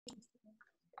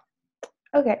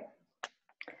Okay.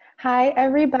 Hi,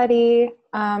 everybody.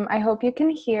 I hope you can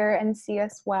hear and see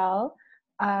us well.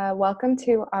 Welcome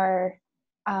to our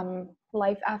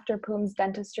Life After Pums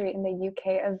Dentistry in the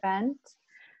UK event.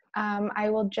 I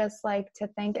will just like to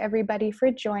thank everybody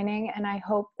for joining, and I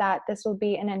hope that this will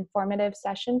be an informative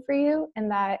session for you and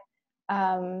that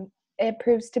it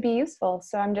proves to be useful.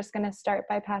 So I'm just going to start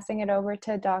by passing it over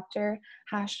to Dr.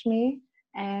 Hashimi,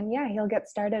 and yeah, he'll get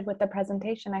started with the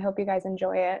presentation. I hope you guys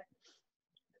enjoy it.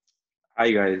 Hi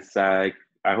guys, I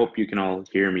hope you can all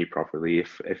hear me properly.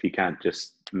 If you can't,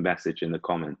 just message in the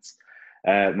comments.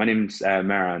 My name's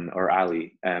Mehran, or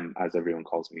Ali, as everyone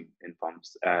calls me in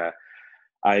Pums.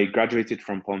 I graduated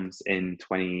from Pums in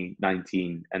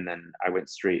 2019, and then I went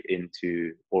straight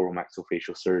into oral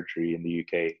maxillofacial surgery in the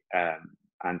UK,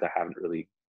 and I haven't really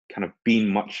kind of been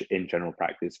much in general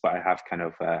practice, but I have kind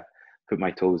of put my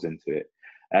toes into it.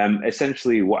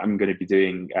 Essentially, what I'm going to be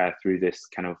doing through this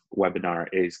kind of webinar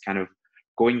is kind of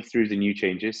going through the new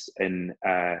changes in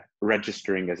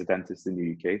registering as a dentist in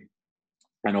the UK,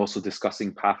 and also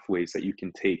discussing pathways that you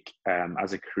can take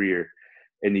as a career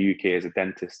in the UK as a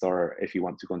dentist, or if you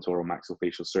want to go into oral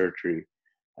maxillofacial surgery,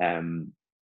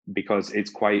 because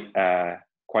it's quite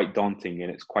daunting and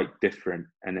it's quite different,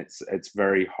 and it's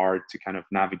very hard to kind of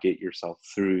navigate yourself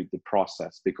through the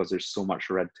process because there's so much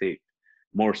red tape,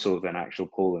 more so than actual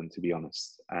Poland, to be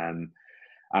honest.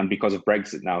 And because of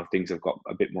Brexit now, things have got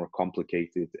a bit more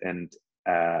complicated and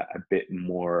a bit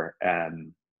more,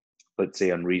 let's say,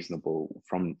 unreasonable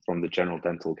from the General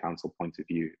Dental Council point of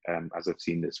view, as I've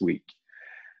seen this week.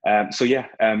 So yeah,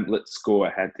 let's go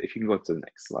ahead. If you can go to the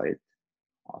next slide.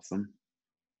 Awesome.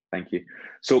 Thank you.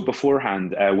 So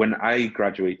beforehand, when I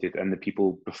graduated and the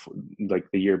people before, like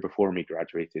the year before me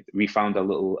graduated, we found a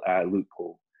little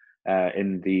loophole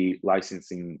in the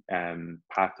licensing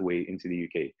pathway into the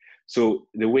UK. So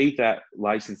the way that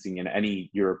licensing in any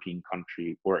European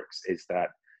country works is that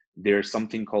there's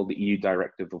something called the EU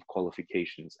Directive of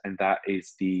Qualifications, and that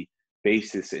is the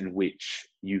basis in which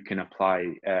you can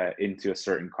apply into a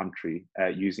certain country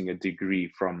using a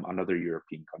degree from another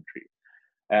European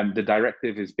country. The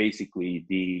directive is basically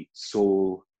the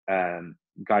sole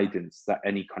guidance that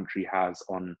any country has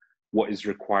on what is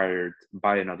required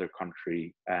by another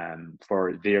country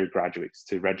for their graduates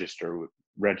to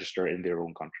register in their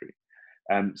own country.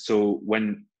 So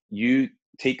when you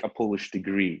take a Polish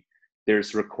degree,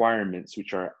 there's requirements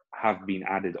which have been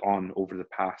added on over the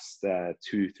past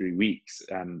 2-3 weeks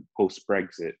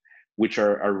post-Brexit, which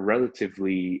are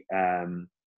relatively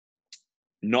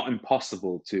not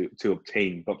impossible to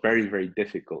obtain, but very, very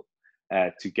difficult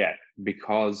to get,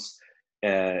 because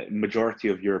majority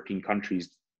of European countries,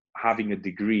 having a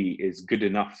degree is good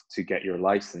enough to get your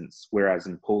license, whereas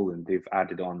in Poland they've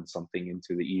added on something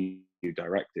into the EU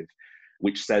directive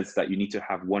which says that you need to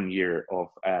have 1 year of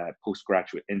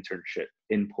postgraduate internship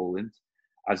in Poland,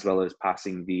 as well as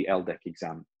passing the LDEC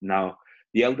exam. Now,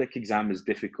 the LDEC exam is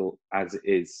difficult as it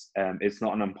is. It's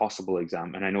not an impossible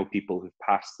exam, and I know people who've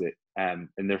passed it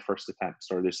in their first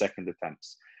attempts or their second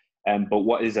attempts. But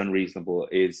what is unreasonable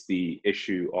is the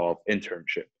issue of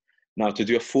internship. Now, to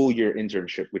do a full year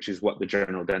internship, which is what the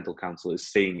General Dental Council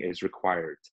is saying is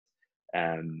required,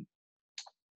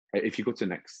 if you go to the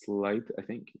next slide, I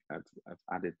think I've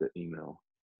added the email.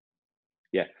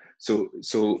 Yeah, so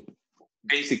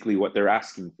basically what they're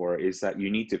asking for is that you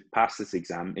need to pass this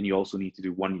exam, and you also need to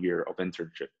do 1 year of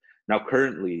internship. Now,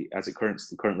 currently, as it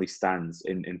currently stands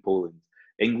in Poland,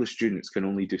 English students can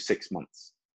only do 6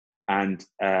 months. And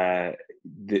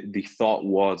the thought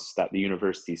was that the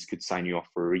universities could sign you off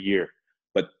for a year,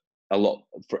 but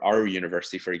for our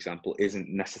university, for example, isn't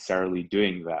necessarily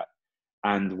doing that.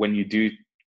 And when you do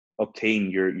obtain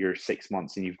your 6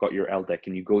 months and you've got your LDEC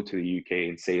and you go to the UK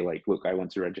and say, like, look, I want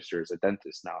to register as a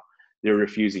dentist now, they're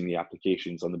refusing the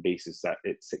applications on the basis that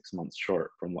it's 6 months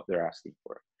short from what they're asking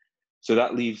for. So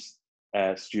that leaves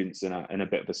students in a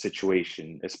bit of a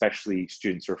situation, especially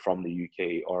students who are from the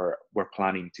UK or were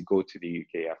planning to go to the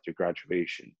UK after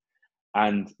graduation.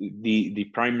 And the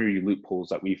primary loopholes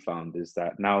that we found is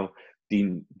that now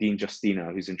Dean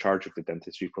Justina, who's in charge of the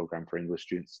dentistry program for English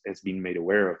students, has been made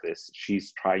aware of this.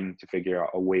 She's trying to figure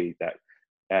out a way that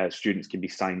students can be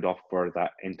signed off for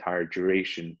that entire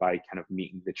duration by kind of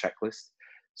meeting the checklist.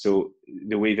 So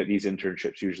the way that these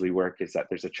internships usually work is that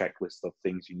there's a checklist of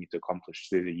things you need to accomplish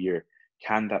through the year.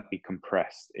 Can that be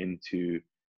compressed into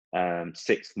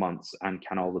 6 months, and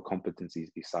can all the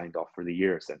competencies be signed off for the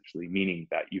year, essentially, meaning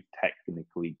that you've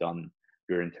technically done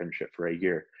your internship for a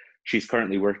year? She's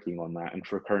currently working on that, and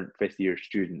for current 5th year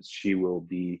students, she will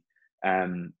be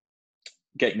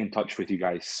getting in touch with you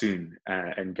guys soon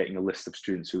and getting a list of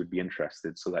students who would be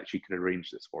interested so that she can arrange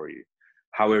this for you.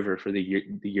 However, for the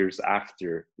years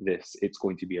after this, it's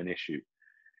going to be an issue,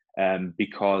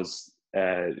 because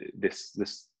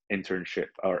this internship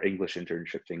or English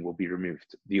internship thing will be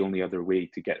removed. The only other way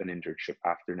to get an internship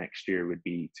after next year would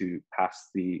be to pass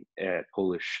the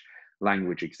Polish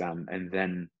language exam and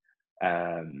then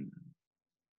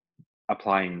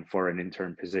applying for an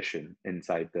intern position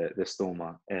inside the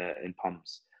Stoma in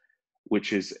Pums,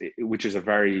 which is a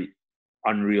very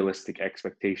unrealistic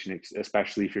expectation,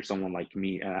 especially if you're someone like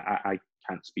me. I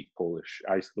can't speak Polish.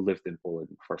 I lived in Poland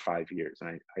for 5 years,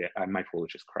 and my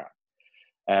Polish is crap.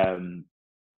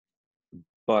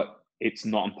 But it's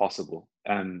not impossible.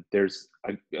 There's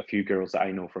a few girls that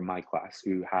I know from my class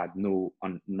who had no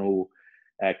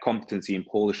competency in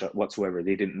Polish whatsoever.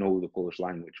 They didn't know the Polish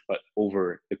language, but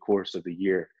over the course of the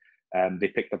year, they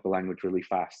picked up the language really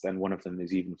fast. And one of them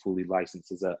is even fully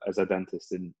licensed as a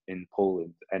dentist in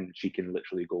Poland, and she can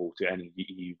literally go to any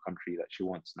EU country that she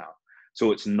wants now.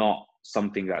 So it's not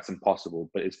something that's impossible,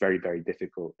 but it's very, very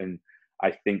difficult. And I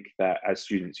think that as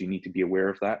students, you need to be aware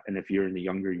of that. And if you're in the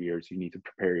younger years, you need to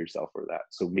prepare yourself for that.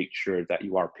 So make sure that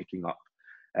you are picking up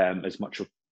as much of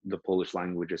the Polish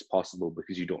language as possible,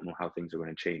 because you don't know how things are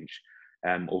going to change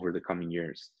over the coming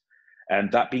years. And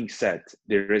that being said,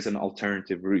 there is an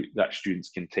alternative route that students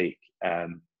can take,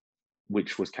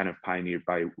 which was kind of pioneered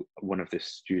by one of the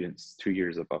students 2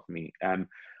 years above me.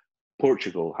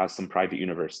 Portugal has some private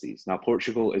universities. Now,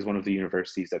 Portugal is one of the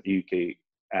universities that the UK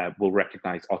will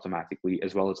recognize automatically,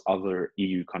 as well as other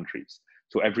EU countries.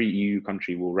 So every EU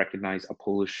country will recognize a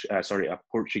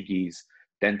Portuguese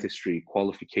dentistry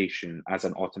qualification as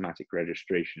an automatic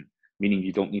registration, meaning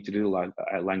you don't need to do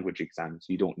language exams.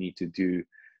 You don't need to do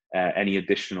any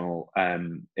additional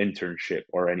internship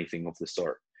or anything of the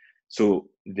sort. So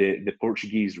the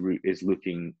Portuguese route is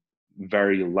looking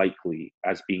very likely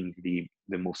as being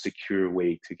the most secure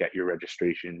way to get your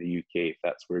registration in the UK, if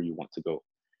that's where you want to go.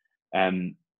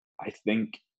 I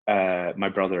think my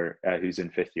brother, who's in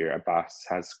 5th year, Abbas,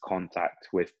 has contact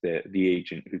with the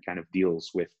agent who kind of deals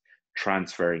with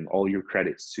transferring all your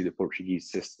credits to the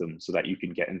Portuguese system so that you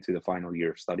can get into the final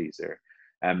year of studies there.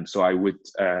 So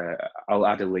I'll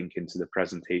add a link into the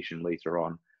presentation later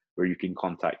on where you can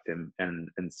contact him and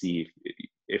see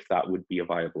if that would be a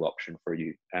viable option for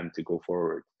you to go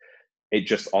forward. It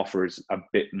just offers a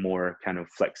bit more kind of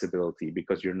flexibility,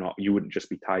 because you wouldn't just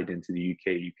be tied into the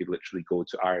UK. You could literally go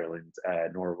to Ireland,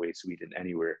 Norway, Sweden,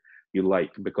 anywhere you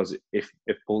like, because if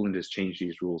Poland has changed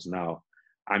these rules now,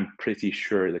 I'm pretty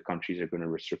sure the countries are going to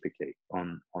reciprocate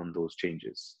on those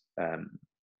changes.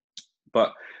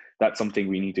 But that's something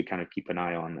we need to kind of keep an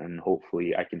eye on, and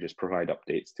hopefully I can just provide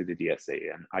updates to the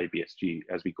DSA and IBSG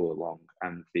as we go along,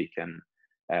 and they can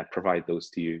provide those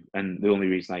to you. And the only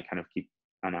reason I kind of keep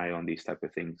an eye on these type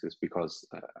of things is because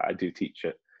I do teach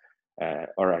it,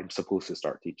 or I'm supposed to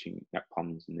start teaching at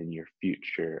Pums in the near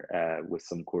future with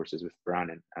some courses with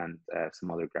Brannon and some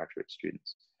other graduate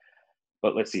students.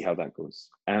 But let's see how that goes.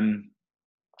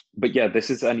 But yeah, this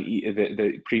is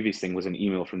the previous thing was an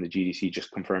email from the GDC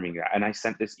just confirming that, and I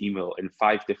sent this email in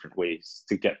 5 different ways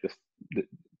to get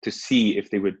to see if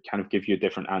they would kind of give you a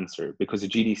different answer, because the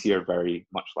GDC are very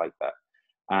much like that,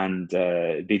 and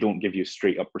they don't give you a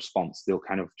straight up response. They'll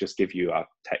kind of just give you a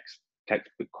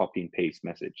textbook copy and paste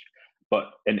message,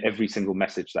 but in every single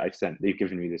message that I've sent, they've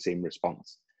given me the same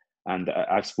response, and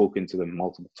I've spoken to them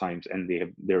multiple times, and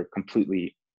they're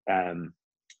completely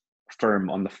firm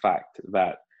on the fact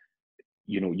that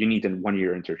you need a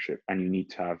 1-year internship, and you need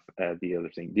to have the other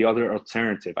thing. The other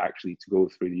alternative actually to go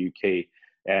through the UK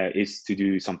is to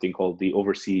do something called the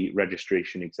Overseas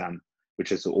Registration Exam,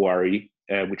 which is the ORE,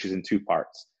 which is in 2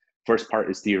 parts. First part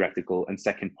is theoretical, and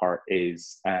second part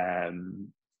is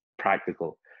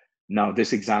practical. Now,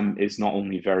 this exam is not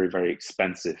only very, very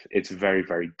expensive, it's very,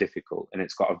 very difficult, and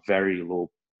it's got a very low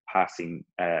passing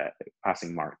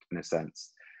mark in a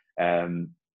sense.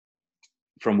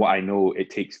 From what I know, it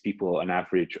takes people an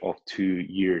average of 2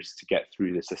 years to get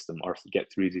through the system or to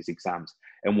get through these exams.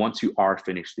 And once you are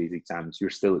finished these exams,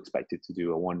 you're still expected to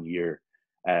do a 1-year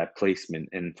placement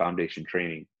in foundation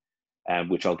training,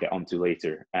 which I'll get onto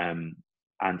later. And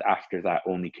after that,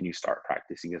 only can you start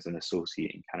practicing as an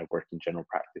associate and kind of work in general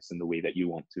practice in the way that you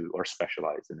want to, or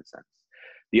specialize in a sense.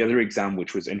 The other exam,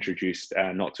 which was introduced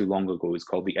not too long ago, is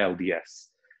called the LDS.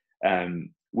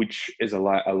 Which is a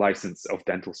license of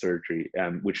dental surgery,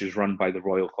 which is run by the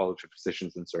Royal College of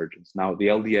Physicians and Surgeons. Now, the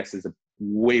LDS is a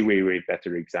way, way, way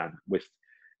better exam with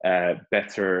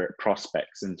better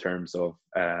prospects in terms of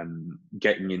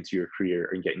getting into your career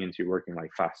and getting into your working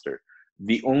life faster.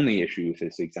 The only issue with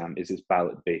this exam is it's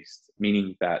ballot-based,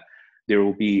 meaning that there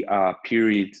will be a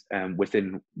period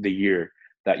within the year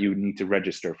that you would need to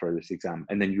register for this exam,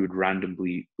 and then you would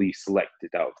randomly be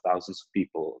selected out of thousands of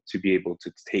people to be able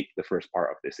to take the first part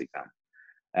of this exam.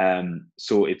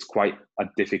 So it's quite a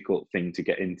difficult thing to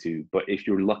get into, but if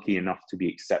you're lucky enough to be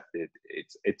accepted,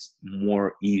 it's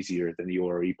more easier than the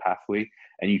ORE pathway,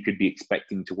 and you could be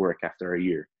expecting to work after a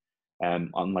year,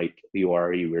 unlike the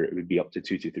ORE where it would be up to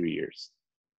 2 to 3 years.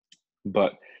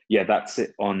 But yeah, that's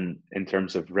it in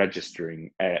terms of registering.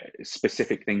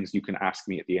 Specific things you can ask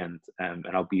me at the end, and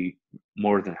I'll be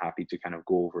more than happy to kind of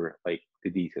go over like the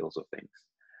details of things.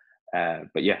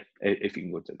 But yeah, if you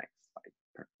can go to the next slide.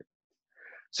 Perfect.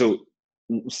 So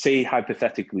say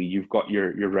hypothetically you've got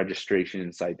your registration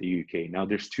inside the UK. Now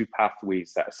there's two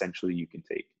pathways that essentially you can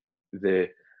take.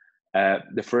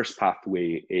 The first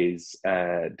pathway is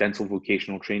dental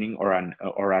vocational training,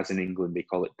 or as in England they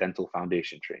call it dental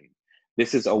foundation training.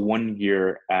 This is a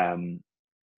 1-year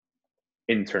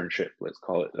internship, let's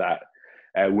call it that,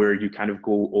 where you kind of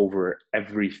go over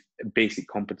every basic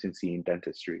competency in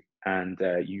dentistry, and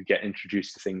you get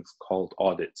introduced to things called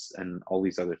audits and all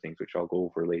these other things, which I'll go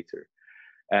over later.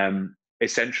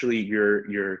 Essentially,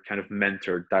 you're kind of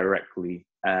mentored directly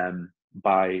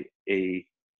by a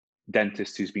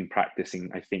dentist who's been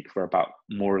practicing, I think, for about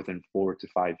more than 4 to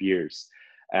 5 years.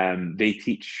 They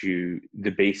teach you the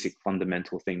basic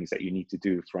fundamental things that you need to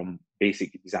do, from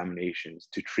basic examinations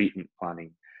to treatment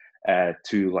planning,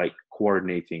 to like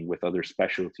coordinating with other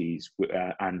specialties,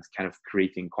 and kind of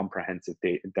creating comprehensive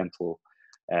dental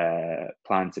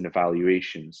plans and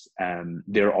evaluations.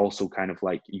 They're also kind of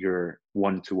like your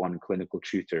one-to-one clinical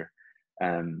tutor.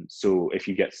 So if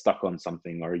you get stuck on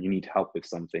something or you need help with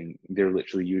something, they're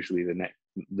literally usually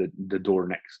the door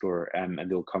next door, and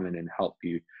they'll come in and help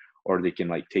you, or they can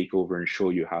like take over and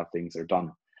show you how things are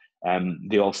done.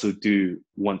 They also do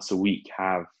once a week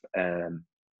have kind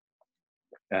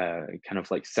of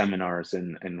like seminars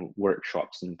and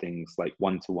workshops and things, like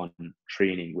one-to-one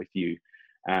training with you,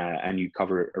 and you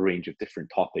cover a range of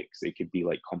different topics. It could be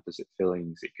like composite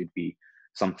fillings, it could be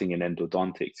something in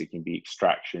endodontics, it can be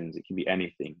extractions, it can be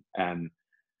anything.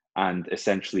 And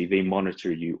essentially they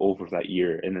monitor you over that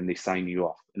year, and then they sign you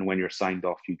off. And when you're signed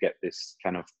off, you get this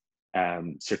kind of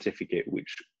certificate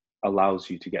which allows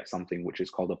you to get something which is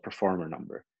called a performer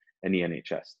number in the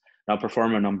NHS. Now,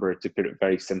 performer number, to put it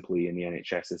very simply in the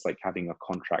NHS, is like having a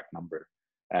contract number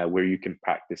where you can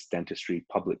practice dentistry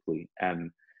publicly.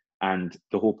 And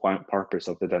the whole purpose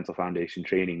of the dental foundation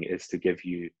training is to give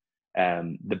you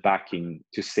the backing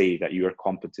to say that you are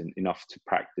competent enough to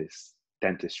practice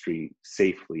dentistry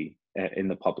safely in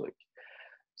the public.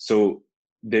 So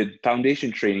the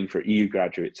foundation training for EU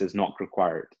graduates is not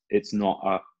required. It's not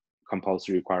a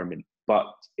compulsory requirement. But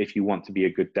if you want to be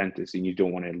a good dentist and you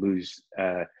don't want to lose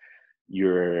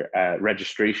your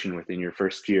registration within your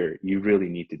first year, you really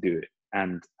need to do it.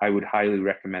 And I would highly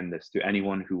recommend this to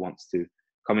anyone who wants to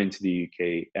come into the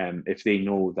UK. If they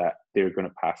know that they're going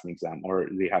to pass an exam, or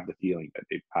they have the feeling that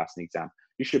they've passed an exam,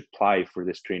 you should apply for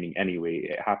this training anyway.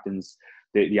 It happens,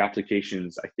 the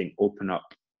applications, I think, open up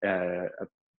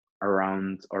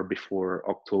around or before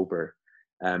October,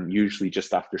 usually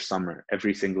just after summer,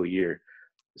 every single year.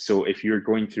 So if you're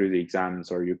going through the exams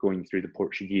or you're going through the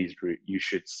Portuguese route, you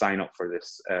should sign up for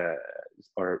this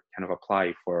or kind of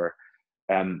apply for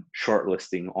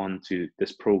shortlisting onto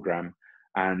this program.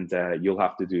 And you'll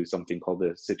have to do something called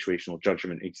the situational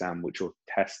judgment exam, which will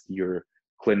test your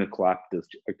clinical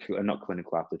aptitude, not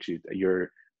clinical aptitude,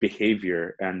 your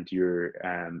behavior and your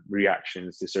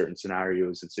reactions to certain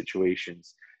scenarios and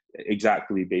situations.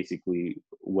 Exactly, basically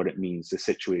what it means, the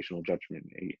situational judgment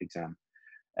exam.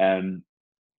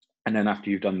 And then after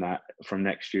you've done that, from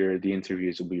next year, the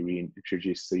interviews will be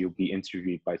reintroduced. So you'll be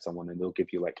interviewed by someone and they'll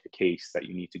give you like a case that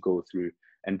you need to go through.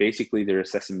 And basically they're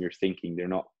assessing your thinking. They're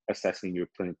not assessing your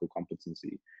clinical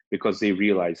competency, because they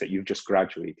realize that you've just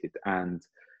graduated and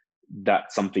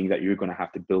that's something that you're going to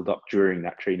have to build up during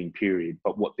that training period.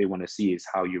 But what they want to see is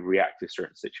how you react to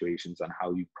certain situations and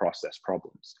how you process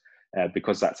problems,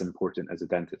 because that's important as a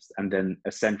dentist. And then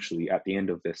essentially at the end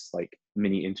of this like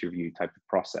mini interview type of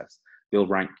process, they'll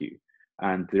rank you.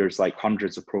 And there's like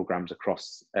hundreds of programs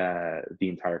across the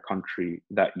entire country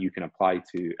that you can apply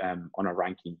to on a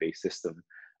ranking based system.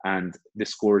 And the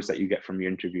scores that you get from your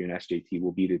interview in SJT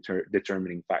will be the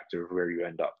determining factor of where you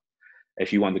end up.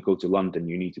 If you want to go to London,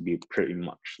 you need to be pretty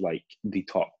much like the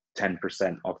top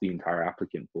 10% of the entire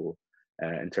applicant pool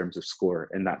in terms of score.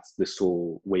 And that's the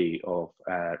sole way of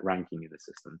ranking in the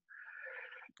system.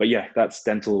 But yeah, that's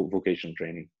dental vocational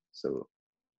training. So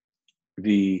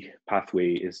the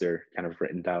pathway is there kind of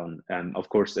written down. Of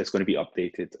course, it's going to be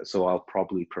updated. So I'll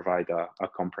probably provide a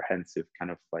comprehensive kind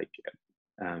of like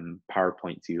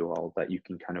PowerPoint to you all that you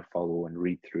can kind of follow and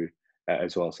read through,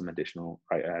 as well as some additional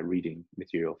reading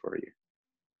material for you.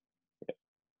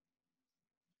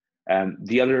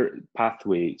 The other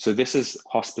pathway, so this is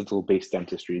hospital-based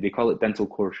dentistry. They call it dental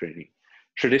core training.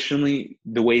 Traditionally,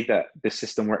 the way that the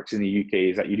system works in the UK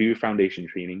is that you do your foundation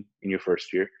training in your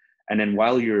first year, and then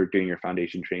while you're doing your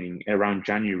foundation training, around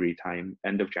January time,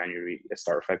 end of January,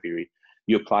 start of February,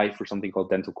 you apply for something called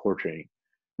dental core training.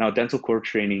 Now, dental core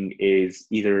training is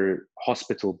either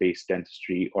hospital-based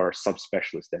dentistry or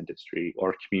subspecialist dentistry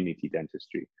or community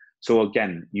dentistry. So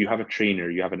again, you have a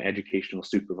trainer, you have an educational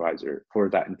supervisor for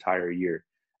that entire year,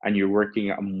 and you're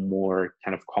working at a more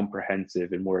kind of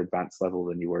comprehensive and more advanced level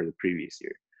than you were the previous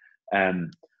year.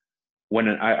 When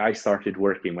I started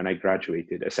working, when I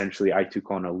graduated, essentially I took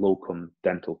on a locum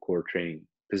dental core training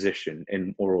position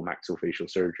in oral maxillofacial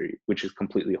surgery, which is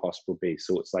completely hospital-based.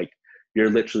 So it's like you're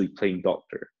literally playing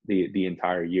doctor the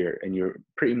entire year, and you're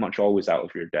pretty much always out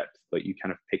of your depth, but you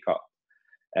kind of pick up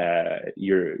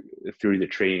through the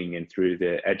training and through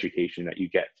the education that you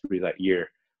get through that year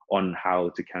on how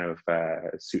to kind of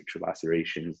suture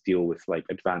lacerations, deal with like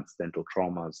advanced dental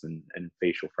traumas and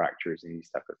facial fractures and these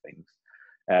type of things.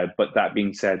 But that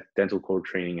being said, dental core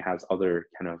training has other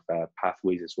kind of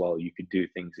pathways as well. You could do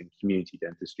things in community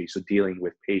dentistry, so dealing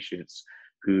with patients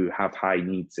who have high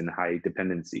needs and high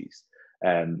dependencies.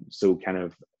 So kind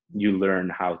of you learn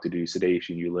how to do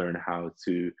sedation, you learn how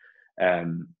to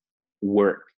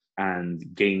work and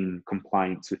gain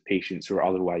compliance with patients who are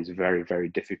otherwise very, very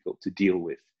difficult to deal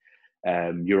with.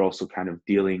 You're also kind of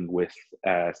dealing with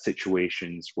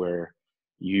situations where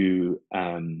you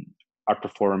are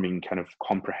performing kind of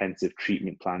comprehensive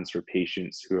treatment plans for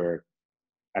patients who are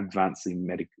advancedly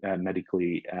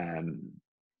medically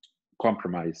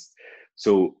compromised.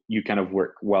 So you kind of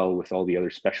work well with all the other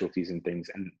specialties and things.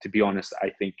 And to be honest, I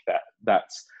think that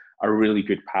that's a really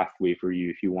good pathway for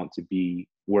you if you want to be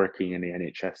working in the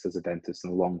NHS as a dentist in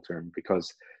the long term,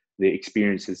 because the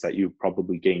experiences that you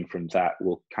probably gain from that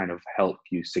will kind of help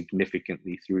you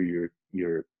significantly through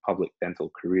your public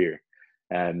dental career.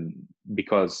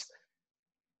 Because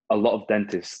a lot of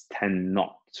dentists tend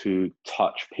not to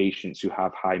touch patients who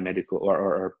have high medical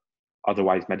or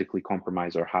otherwise medically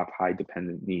compromised or have high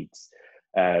dependent needs,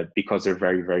 because they're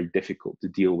very, very difficult to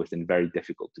deal with and very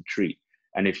difficult to treat.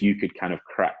 And if you could kind of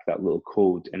crack that little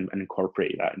code and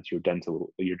incorporate that into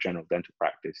your general dental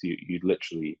practice, you'd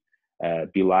literally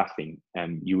be laughing,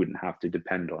 and you wouldn't have to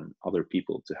depend on other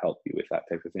people to help you with that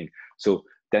type of thing. So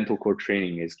dental core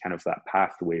training is kind of that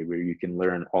pathway where you can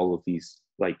learn all of these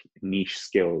like niche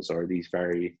skills or these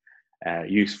very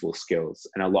useful skills.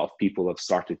 And a lot of people have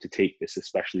started to take this,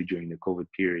 especially during the COVID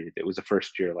period. It was the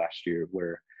first year last year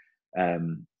where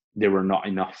there were not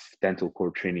enough dental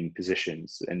core training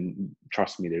positions, and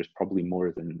trust me, there's probably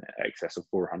more than excess of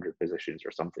 400 positions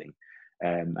or something,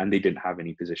 and they didn't have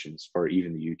any positions for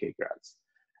even the UK grads.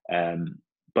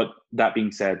 But that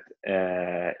being said,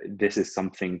 this is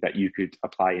something that you could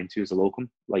apply into as a locum.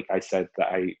 Like I said, that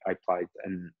I applied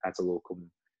as a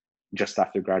locum just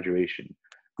after graduation.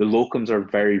 The locums are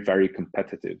very, very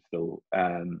competitive though.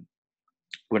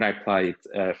 When I applied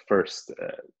the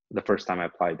first time I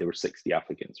applied, there were 60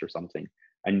 applicants or something,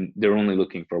 and they're only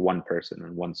looking for one person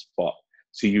in one spot.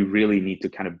 So you really need to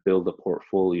kind of build a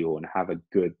portfolio and have a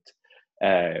good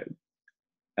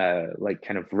like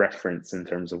kind of reference in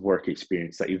terms of work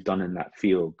experience that you've done in that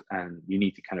field, and you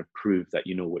need to kind of prove that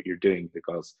you know what you're doing,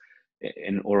 because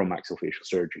in oral maxillofacial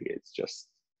surgery, it's just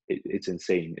it's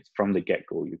insane. It's from the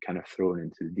get-go, you're kind of thrown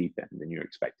into the deep end, and you're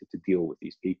expected to deal with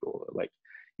these people like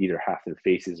either half their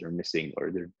faces are missing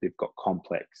or they've got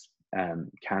complex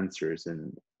cancers,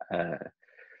 and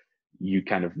you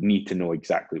kind of need to know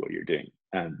exactly what you're doing.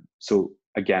 So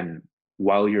again,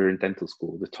 while you're in dental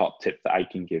school, the top tip that I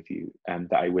can give you, and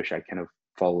that I wish I kind of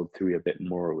followed through a bit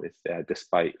more with,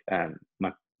 despite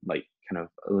my like kind of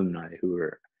alumni who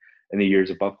are in the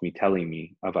years above me telling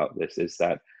me about this, is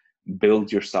that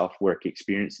build your self-work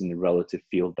experience in the relative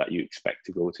field that you expect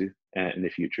to go to in the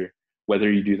future.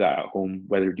 Whether you do that at home,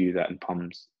 whether you do that in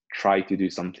Pums, try to do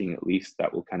something at least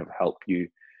that will kind of help you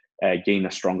gain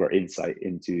a stronger insight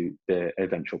into the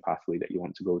eventual pathway that you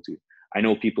want to go to. I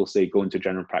know people say go into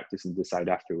general practice and decide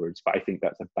afterwards, but I think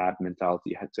that's a bad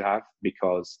mentality to have,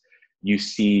 because you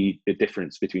see the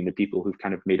difference between the people who've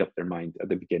kind of made up their mind at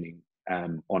the beginning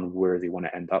on where they want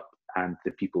to end up, and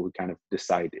the people who kind of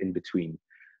decide in between.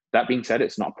 That being said,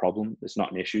 it's not a problem, it's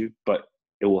not an issue, but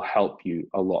it will help you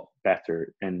a lot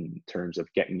better in terms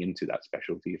of getting into that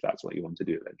specialty if that's what you want to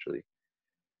do eventually.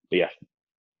 But yeah,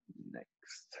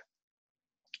 next.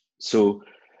 So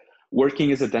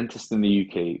working as a dentist in the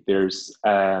UK, there's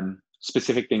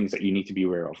specific things that you need to be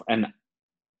aware of. And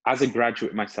as a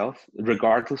graduate myself,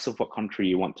 regardless of what country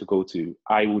you want to go to,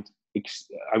 I would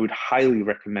highly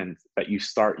recommend that you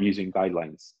start using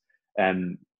guidelines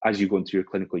as you go into your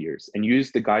clinical years, and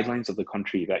use the guidelines of the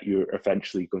country that you're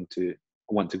eventually going to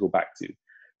want to go back to.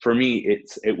 For me,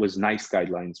 it was NICE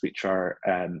guidelines, which are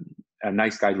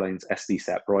NICE guidelines,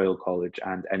 SDSEP, Royal College,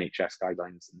 and NHS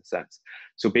guidelines in a sense.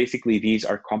 So basically, these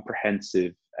are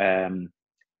comprehensive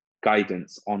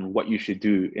guidance on what you should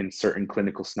do in certain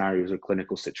clinical scenarios or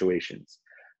clinical situations.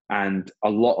 And a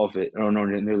lot of it, or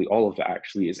nearly all of it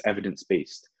actually, is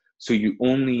evidence-based. So you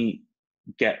only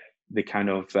get the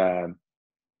kind of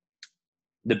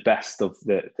the best of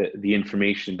the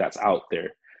information that's out there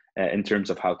in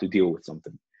terms of how to deal with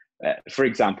something. For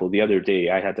example, the other day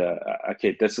I had a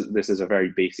kid, this is a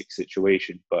very basic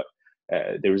situation, but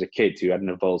there was a kid who had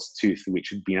an avulsed tooth which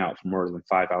had been out for more than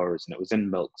 5 hours, and it was in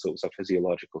milk, so it was a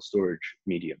physiological storage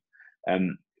medium.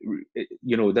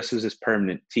 You know, this was his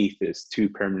permanent teeth, his 2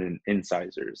 permanent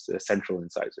incisors, central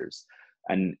incisors,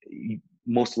 and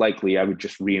most likely I would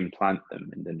just reimplant them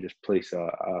and then just place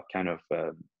a kind of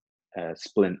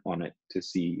splint on it to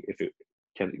see if it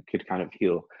could kind of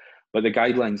heal. But the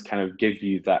guidelines kind of give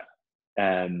you that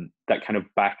that kind of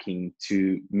backing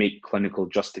to make clinical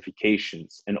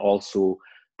justifications, and also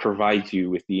provide you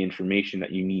with the information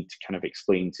that you need to kind of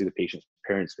explain to the patient's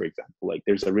parents, for example. Like,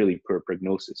 there's a really poor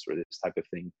prognosis for this type of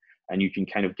thing, and you can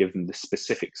kind of give them the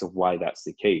specifics of why that's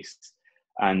the case.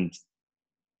 And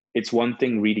it's one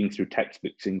thing reading through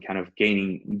textbooks and kind of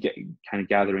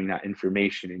gathering that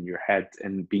information in your head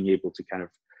and being able to kind of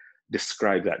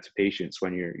describe that to patients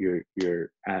when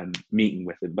you're meeting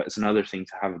with them. But it's another thing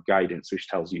to have guidance which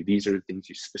tells you these are the things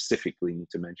you specifically need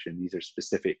to mention. These are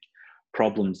specific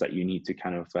problems that you need to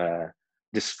kind of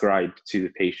describe to the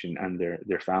patient and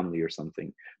their family or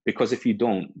something. Because if you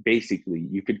don't, basically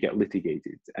you could get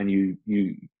litigated, and you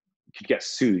could get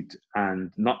sued,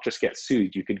 and not just get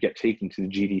sued, you could get taken to the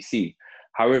GDC.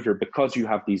 However, because you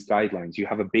have these guidelines, you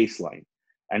have a baseline,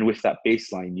 and with that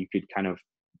baseline you could kind of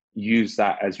use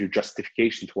that as your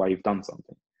justification to why you've done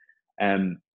something.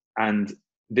 And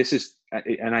this is,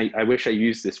 and I wish I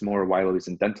used this more while I was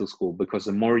in dental school, because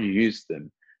the more you use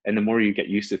them and the more you get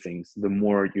used to things, the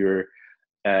more your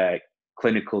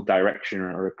clinical direction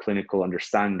or clinical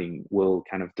understanding will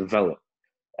kind of develop.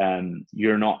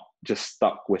 You're not just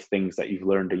stuck with things that you've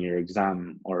learned in your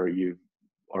exam or you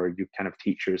kind of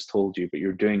teachers told you, but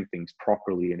you're doing things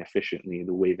properly and efficiently in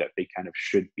the way that they kind of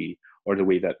should be, or the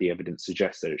way that the evidence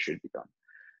suggests that it should be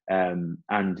done.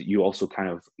 And you also kind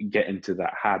of get into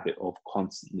that habit of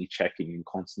constantly checking and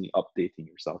constantly updating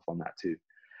yourself on that too.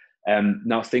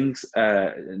 Now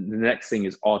the next thing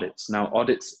is audits. Now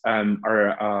audits are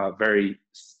a very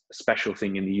special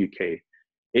thing in the UK.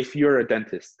 If you're a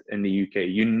dentist in the UK,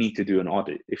 you need to do an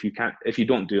audit. If you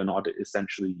don't do an audit,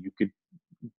 essentially you could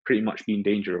pretty much be in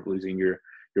danger of losing your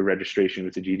registration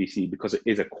with the GDC, because it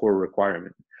is a core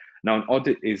requirement. Now, an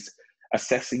audit is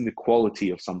assessing the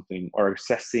quality of something, or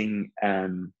assessing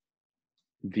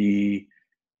the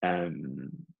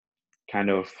kind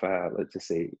of, let's just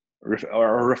say,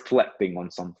 or reflecting on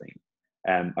something,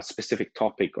 a specific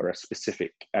topic or a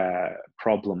specific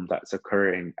problem that's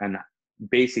occurring. And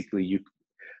basically,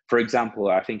 for example,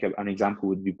 I think an example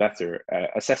would be better.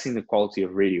 Assessing the quality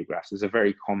of radiographs is a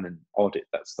very common audit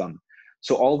that's done.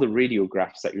 So all the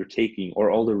radiographs that you're taking,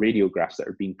 or all the radiographs that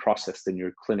are being processed in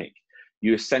your clinic,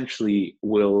 you essentially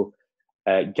will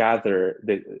gather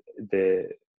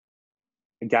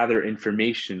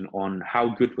information on how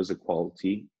good was the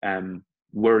quality.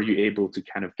 Were you able to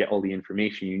kind of get all the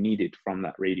information you needed from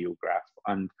that radiograph?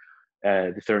 And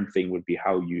the third thing would be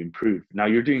how you improved. Now,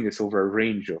 you're doing this over a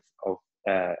range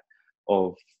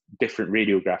of different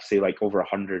radiographs, say like over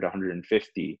 100,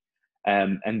 150.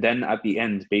 And then at the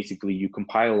end, basically, you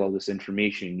compile all this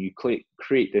information, you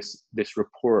create this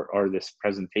report or this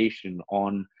presentation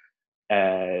on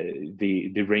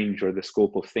the range or the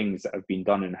scope of things that have been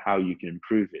done and how you can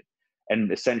improve it.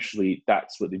 And essentially,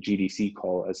 that's what the GDC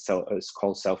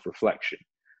called self-reflection.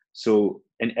 So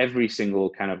in every single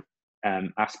kind of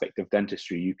aspect of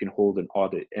dentistry, you can hold an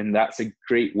audit, and that's a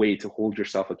great way to hold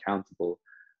yourself accountable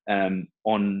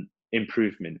on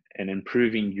improvement and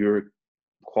improving your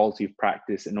quality of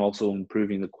practice, and also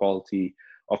improving the quality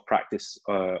of practice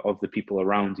of the people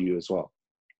around you as well.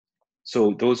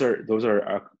 So those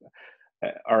are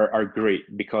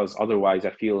great, because otherwise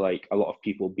I feel like a lot of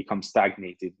people become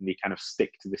stagnated and they kind of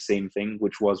stick to the same thing,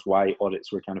 which was why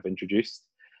audits were kind of introduced.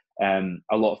 A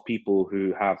lot of people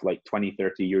who have like 20,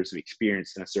 30 years of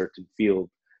experience in a certain field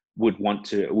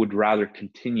would rather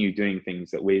continue doing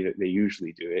things the way that they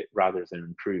usually do it rather than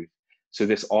improve. So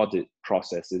this audit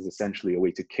process is essentially a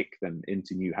way to kick them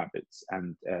into new habits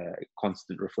and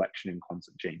constant reflection and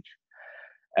constant change.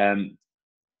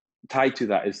 Tied to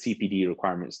that is CPD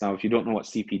requirements. Now, if you don't know what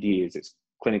CPD is, it's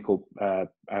clinical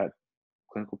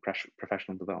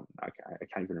professional development. I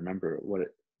can't even remember what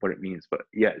it means, but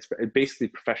yeah, it's basically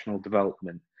professional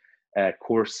development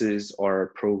courses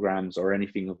or programs or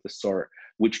anything of the sort,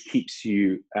 which keeps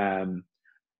you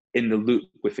in the loop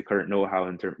with the current know-how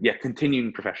in terms,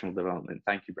 continuing professional development.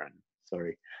 Thank you, Brandon.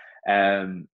 Sorry.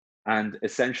 And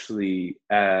essentially,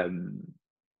 in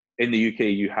the UK,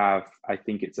 you have, I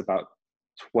think it's about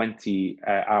 20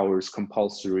 hours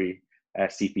compulsory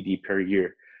CPD per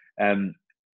year.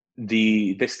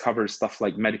 This covers stuff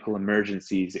like medical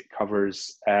emergencies. It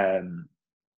covers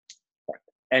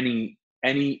any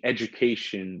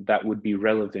education that would be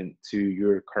relevant to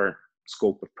your current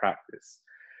scope of practice.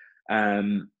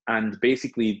 And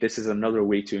basically, this is another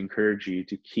way to encourage you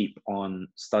to keep on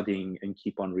studying and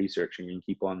keep on researching and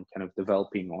keep on kind of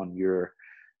developing on your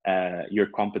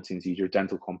competencies, your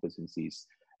dental competencies.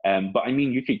 But I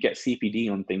mean, you could get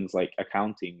CPD on things like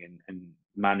accounting and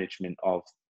management of,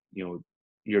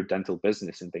 your dental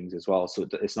business and things as well. So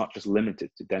it's not just limited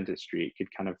to dentistry. It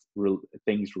could kind of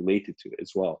things related to it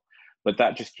as well. But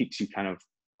that just keeps you kind of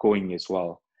going as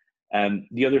well.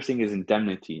 The other thing is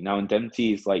indemnity. Now,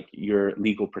 indemnity is like your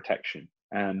legal protection.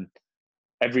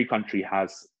 Every country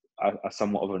has a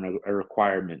somewhat of a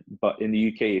requirement, but in the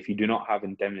UK, if you do not have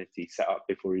indemnity set up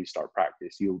before you start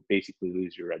practice, you'll basically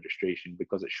lose your registration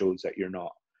because it shows that you're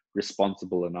not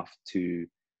responsible enough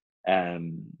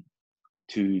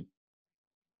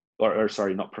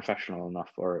not professional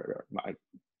enough, or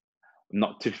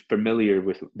not too familiar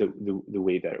with the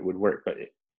way that it would work. But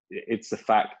it's the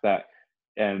fact that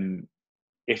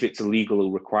if it's a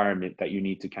legal requirement that you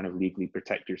need to kind of legally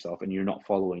protect yourself and you're not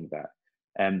following that,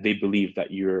 they believe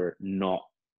that you're not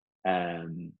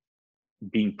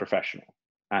being professional,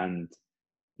 and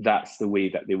that's the way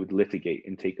that they would litigate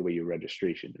and take away your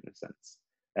registration in a sense.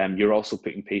 You're also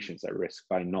putting patients at risk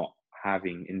by not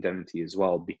having indemnity as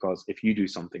well, because if you do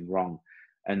something wrong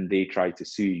and they try to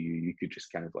sue you, you could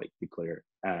just kind of like declare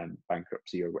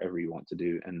bankruptcy or whatever you want to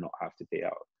do and not have to pay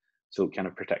out. So it kind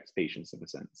of protects patients in a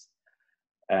sense,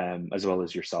 as well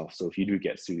as yourself. So if you do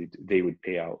get sued, they would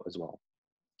pay out as well.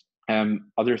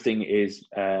 Other thing is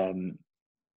very,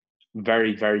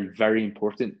 very, very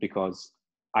important, because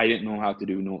I didn't know how to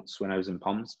do notes when I was in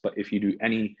Pums, but if you do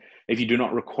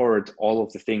not record all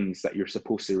of the things that you're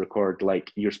supposed to record,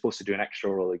 like you're supposed to do an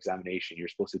extra-oral examination, you're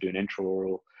supposed to do an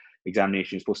intra-oral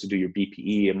examination, you're supposed to do your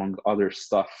BPE, among other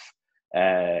stuff,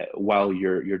 while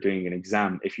you're doing an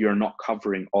exam. If you're not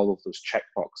covering all of those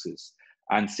checkboxes,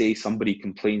 and say somebody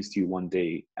complains to you one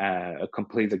day,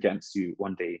 complains against you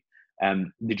one day,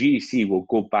 the GDC will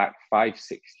go back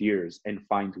 5-6 years and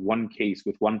find one case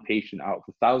with one patient out of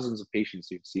the thousands of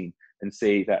patients you've seen, and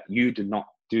say that you did not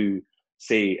do,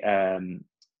 say, a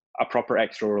proper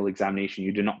extra-oral examination,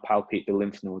 you did not palpate the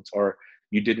lymph nodes, or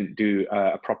you didn't do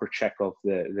a proper check of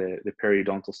the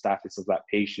periodontal status of that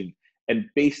patient. And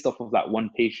based off of that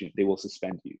one patient, they will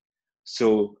suspend you.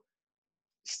 So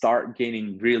start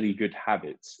gaining really good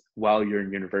habits while you're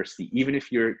in university. Even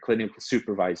if your clinical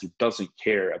supervisor doesn't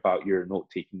care about your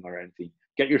note-taking or anything,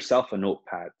 get yourself a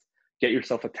notepad, get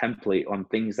yourself a template on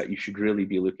things that you should really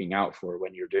be looking out for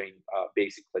when you're doing a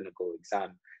basic clinical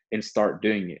exam, and start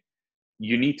doing it.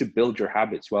 You need to build your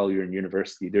habits while you're in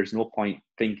university. There's no point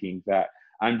thinking that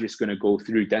I'm just going to go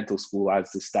through dental school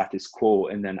as the status quo,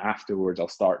 and then afterwards I'll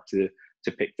start to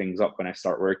pick things up when I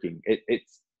start working.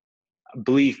 It's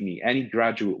believe me, any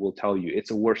graduate will tell you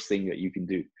it's the worst thing that you can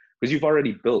do, because you've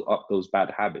already built up those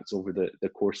bad habits over the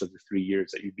course of the 3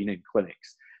 years that you've been in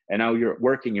clinics, and now you're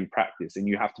working in practice and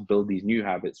you have to build these new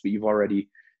habits, but you've already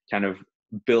kind of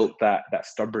built that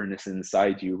stubbornness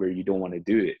inside you where you don't want to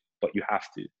do it, but you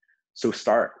have to. So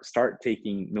start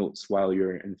taking notes while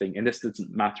you're in thing. And this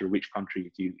doesn't matter which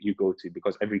country you go to,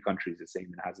 because every country is the same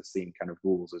and has the same kind of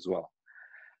rules as well.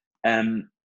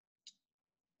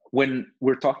 When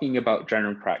we're talking about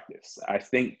general practice, I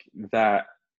think that,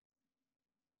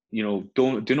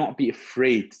 do not be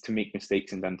afraid to make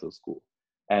mistakes in dental school.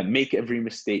 Make every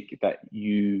mistake that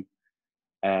you,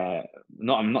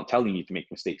 I'm not telling you to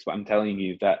make mistakes, but I'm telling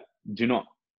you that do not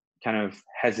kind of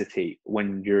hesitate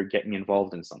when you're getting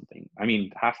involved in something. I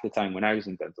mean, half the time when I was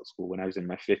in dental school, when I was in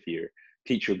my 5th year,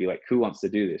 teacher would be like, who wants to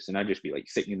do this? And I'd just be like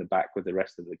sitting in the back with the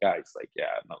rest of the guys, like,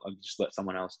 I'll just let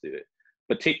someone else do it.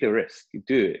 But take the risk,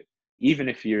 do it. Even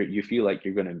if you feel like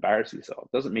you're going to embarrass yourself,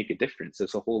 it doesn't make a difference.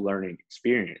 It's a whole learning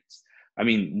experience. I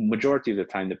mean, majority of the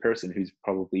time, the person who's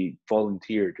probably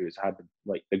volunteered, who's had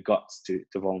the guts to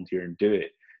volunteer and do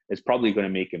it, is probably going to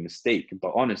make a mistake,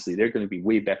 but honestly, they're going to be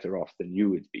way better off than you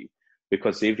would be,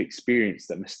 because they've experienced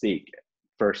that mistake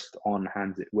first on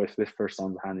hand with first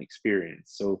on hand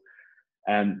experience. So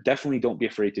definitely don't be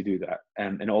afraid to do that,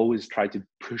 and always try to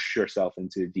push yourself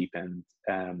into the deep end,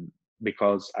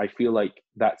 because I feel like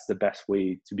that's the best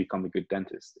way to become a good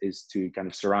dentist, is to kind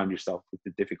of surround yourself with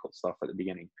the difficult stuff at the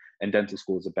beginning, and dental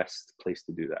school is the best place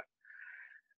to do that.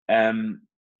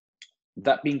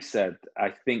 That being said,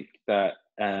 I think that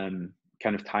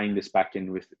kind of tying this back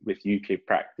in with UK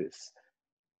practice,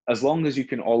 as long as you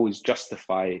can always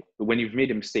justify, when you've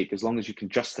made a mistake, as long as you can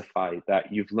justify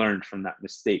that you've learned from that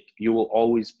mistake, you will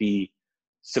always be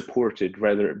supported,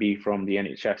 whether it be from the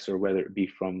NHS or whether it be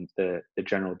from the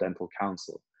General Dental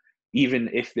Council. Even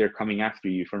if they're coming after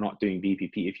you for not doing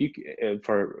BPP, if you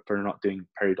for not doing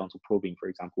periodontal probing, for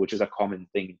example, which is a common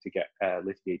thing to get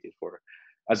litigated for,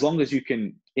 as long as you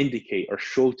can indicate or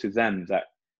show to them that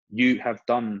you have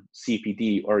done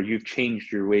CPD, or you've changed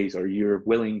your ways, or you're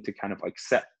willing to kind of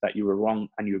accept that you were wrong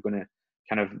and you're going to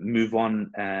kind of move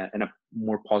on in a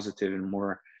more positive and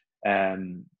more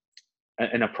in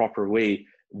a proper way,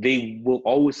 they will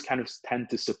always kind of tend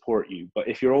to support you. But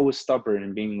if you're always stubborn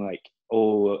and being like,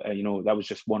 oh, you know, that was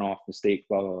just one-off mistake,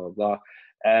 blah, blah, blah,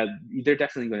 they're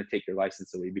definitely going to take your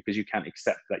license away, because you can't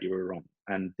accept that you were wrong.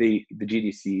 And the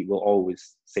GDC will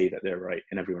always say that they're right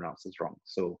and everyone else is wrong.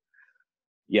 So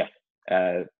yeah,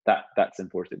 that's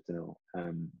important to know.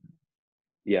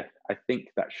 Yeah, I think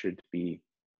that should be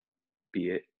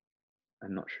it.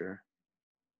 I'm not sure.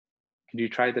 Can you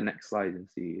try the next slide and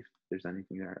see if there's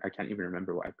anything there? I can't even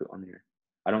remember what I put on here.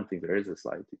 I don't think there is a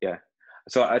slide. Yeah.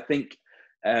 So I think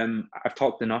I've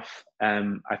talked enough.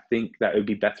 I think that it would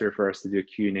be better for us to do a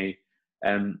Q&A.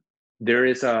 There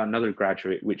is another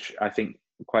graduate, which I think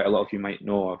quite a lot of you might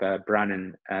know of,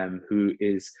 Brannon, who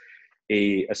is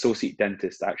a associate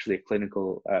dentist, actually a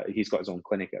clinical, he's got his own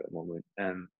clinic at the moment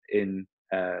in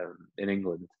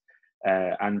England,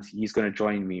 and he's going to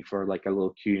join me for like a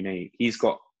little Q&A. He's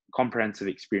got comprehensive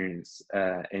experience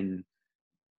in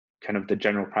kind of the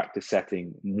general practice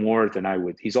setting more than I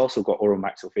would. He's also got oral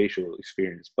maxillofacial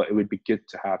experience, but it would be good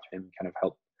to have him kind of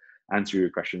help answer your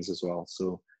questions as well.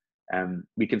 So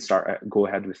we can go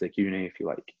ahead with the Q&A if you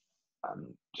like.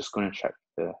 I'm just going to check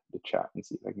the chat and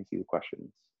see if I can see the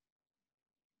questions.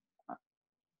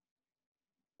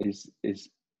 Is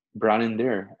Brannon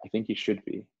there? I think he should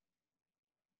be.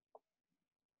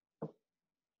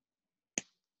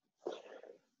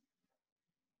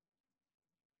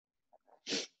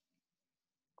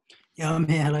 Yeah, I'm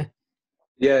here. Hello.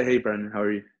 Yeah, hey Brannon, how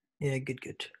are you? Yeah,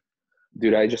 good.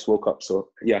 Dude, I just woke up, so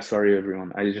yeah, sorry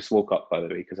everyone. I just woke up, by the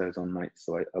way, because I was on night,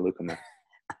 so I look a mess.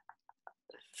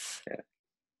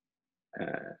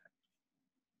 Yeah.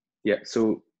 Yeah,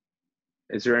 so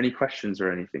is there any questions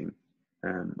or anything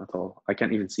at all? I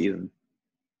can't even see them.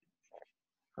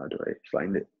 How do I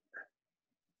find it?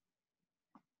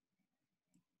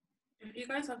 If you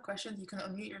guys have questions, you can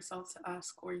unmute yourself to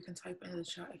ask, or you can type in the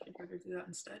chat if you'd rather do that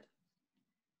instead.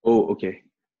 Oh, okay.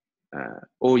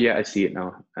 Oh yeah, I see it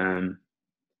now.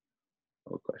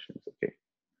 All questions, okay.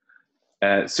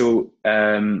 So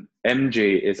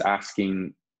MJ is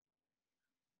asking,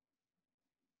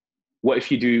 what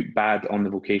if you do bad on the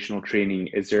vocational training?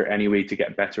 Is there any way to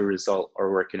get a better result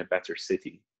or work in a better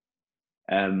city?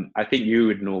 I think you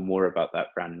would know more about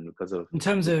that, Brandon, because of In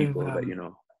terms the of people that you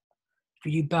know. Are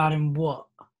you bad in what?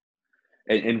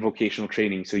 In vocational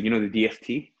training, so you know the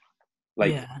DFT,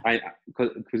 like yeah.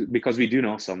 Because we do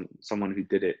know someone who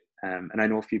did it, and I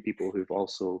know a few people who've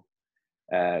also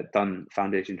done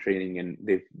foundation training, and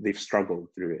they've struggled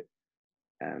through it.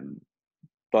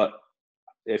 But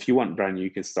if you want, Brandon, you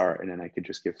can start, and then I could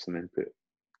just give some input.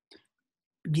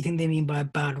 Do you think they mean by a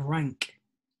bad rank?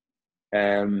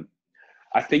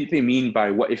 I think they mean by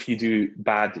what if you do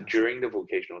bad during the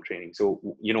vocational training. So,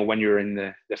 you know, when you're in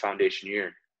the foundation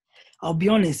year. I'll be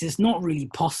honest, it's not really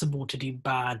possible to do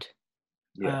bad.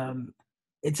 Yeah.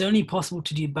 It's only possible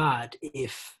to do bad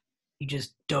if you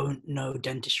just don't know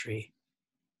dentistry.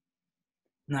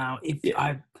 Now, if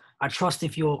I trust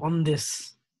if you're on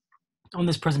this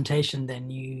presentation,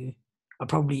 then you are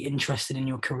probably interested in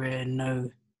your career and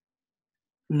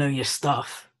know your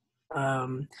stuff.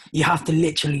 You have to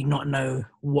literally not know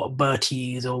what burr to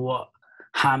use or what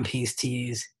handpiece to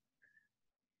use.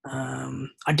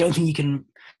 I don't think you can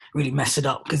really mess it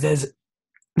up, because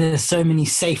there's so many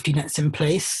safety nets in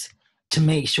place to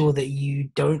make sure that you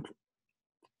don't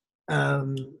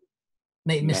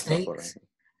make mistakes.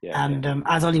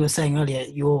 As Ali was saying earlier,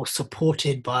 you're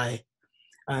supported by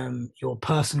your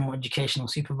personal educational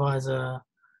supervisor,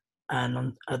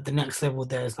 and at the next level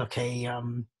there's like a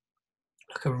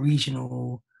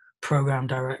regional program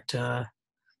director.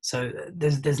 So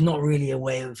there's not really a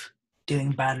way of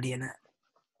doing badly in it.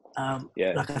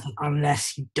 Like I said,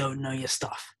 unless you don't know your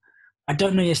stuff. I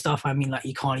don't know your stuff. I mean, like,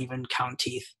 you can't even count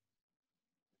teeth.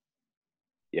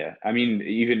 Yeah, I mean,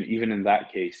 even in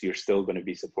that case, you're still going to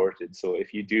be supported. So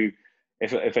if you do,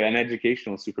 if an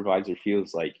educational supervisor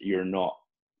feels like you're not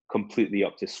completely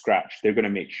up to scratch, they're going to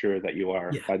make sure that you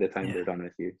are by the time they're done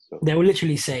with you. So they will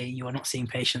literally say you are not seeing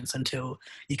patients until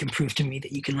you can prove to me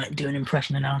that you can, like, do an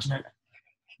impression and alternate.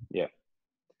 Yeah,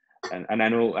 and I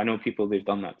know people, they've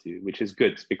done that too, which is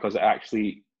good, because it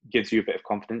actually gives you a bit of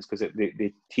confidence, because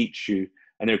they teach you.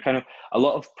 And they're kind of, a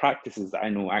lot of practices that I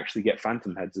know actually get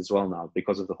phantom heads as well now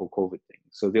because of the whole COVID thing.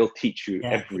 So they'll teach you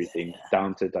everything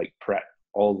down to, like, prep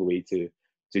all the way to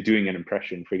doing an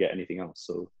impression, forget anything else.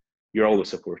 So you're always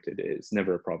supported. It's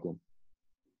never a problem.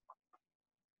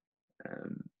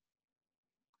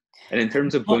 And in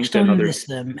terms of going to another...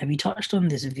 have you touched on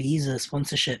this visa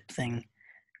sponsorship thing?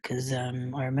 Because I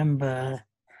remember,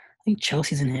 I think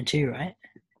Chelsea's in here too, right?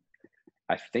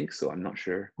 I think so. I'm not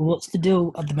sure. What's the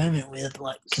deal at the moment with,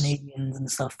 like, Canadians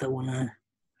and stuff that want to?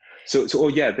 So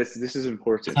this is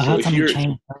important. I heard something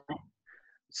changed.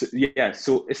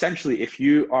 So essentially, if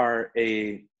you are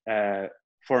a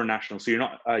foreign national, so you're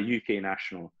not a UK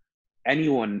national,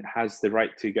 anyone has the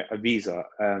right to get a visa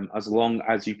as long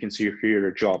as you can secure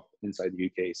a job inside the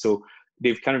UK. So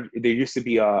there used to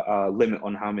be a limit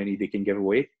on how many they can give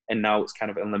away, and now it's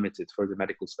kind of unlimited for the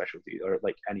medical specialty, or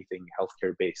like anything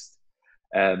healthcare based.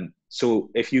 So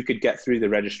if you could get through the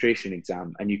registration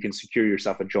exam and you can secure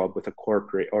yourself a job with a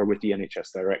corporate or with the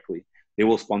NHS directly, they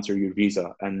will sponsor your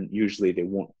visa, and usually there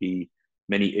won't be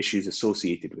many issues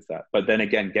associated with that. But then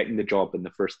again, getting the job in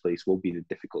the first place will be the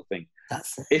difficult thing.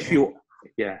 That's it. If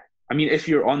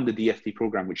you're on the DFT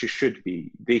program, which you should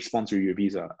be, they sponsor your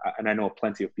visa. And I know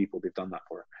plenty of people they've done that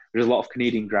for. There's a lot of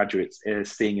Canadian graduates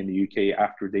staying in the UK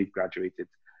after they've graduated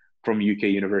from UK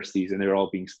universities, and they're all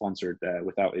being sponsored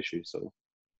without issue. So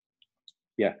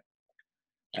yeah.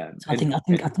 I think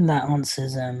that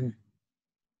answers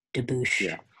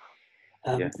Debouche.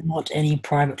 Not any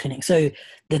private clinic. So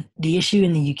the issue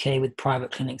in the UK with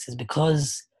private clinics is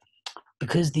because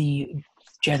the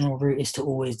general route is to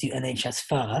always do NHS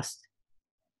first.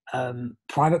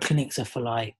 Private clinics are for,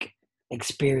 like,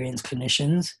 experienced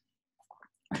clinicians.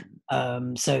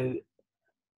 So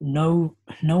no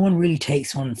one really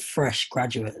takes on fresh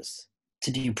graduates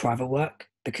to do private work,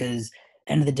 because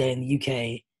end of the day in the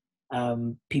UK,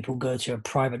 people go to a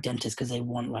private dentist because they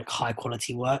want, like, high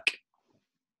quality work.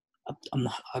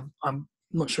 I'm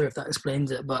not sure if that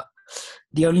explains it, but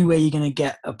the only way you're going to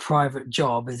get a private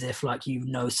job is if, like, you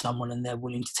know someone and they're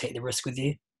willing to take the risk with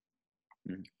you.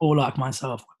 Or like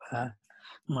myself,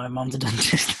 my mum's a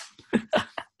dentist.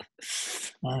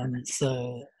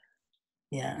 So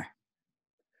yeah,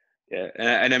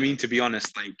 and I mean, to be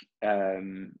honest, like,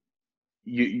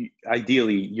 you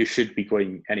ideally you should be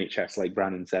going NHS, like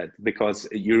Brandon said, because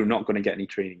you're not going to get any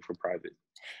training from private.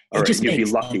 Or you'd be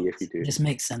lucky if you do. It just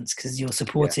makes sense because you're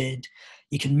supported.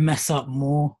 You can mess up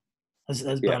more, as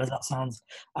bad as that sounds.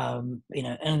 End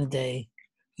of the day,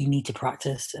 you need to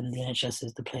practice, and the NHS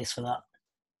is the place for that.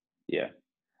 Yeah,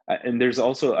 and there's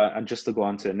also, just to go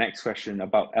on to the next question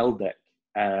about LDEC,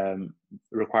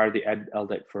 require the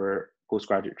LDEC for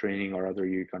postgraduate training or other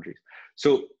EU countries.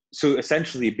 So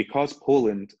essentially, because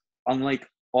Poland, unlike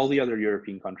all the other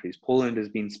European countries, Poland has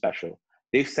been special.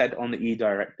 They've said on the E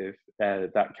directive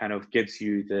that kind of gives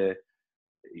your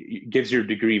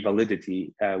degree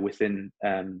validity within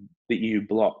the EU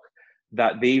bloc,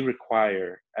 that they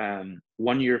require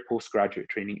 1 year postgraduate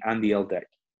training and the LDEC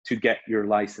to get your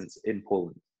license in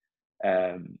Poland,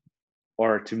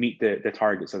 or to meet the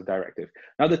targets of directive.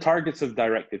 Now, the targets of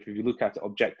directive, if you look at it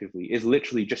objectively, is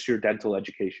literally just your dental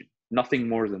education, nothing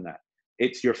more than that.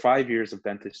 It's your 5 years of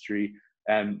dentistry.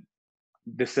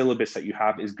 The syllabus that you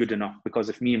have is good enough, because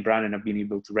if me and Brandon have been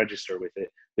able to register with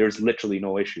it, there's literally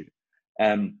no issue.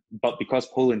 But because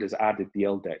Poland has added the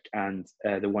LDEC and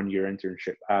the 1 year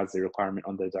internship as a requirement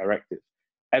on the directive,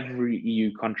 every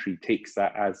EU country takes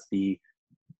that as the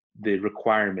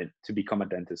requirement to become a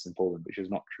dentist in Poland, which is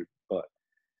not true. But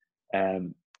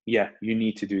you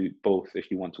need to do both if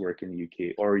you want to work in the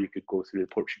UK, or you could go through the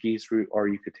Portuguese route, or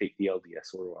you could take the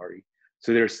LDS or RE.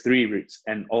 So there's 3 routes,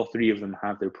 and all 3 of them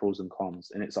have their pros and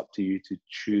cons, and it's up to you to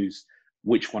choose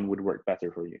which one would work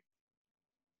better for you.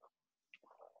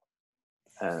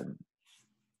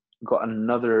 Got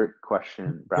another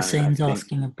question, Brandon. Hussein's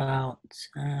asking about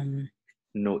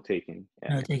note-taking.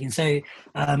 Note-taking. So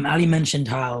Ali mentioned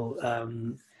how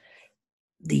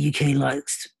the UK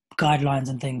likes guidelines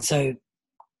and things. So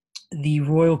the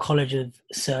Royal College of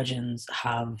Surgeons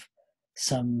have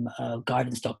some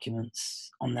guidance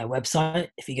documents on their website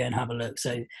if you go and have a look.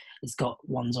 So it's got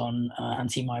ones on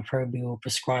antimicrobial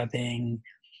prescribing,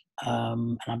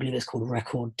 and I believe it's called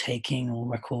record taking or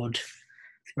record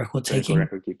taking,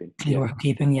 record keeping. record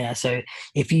keeping. Yeah. So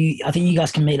I think you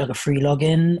guys can make like a free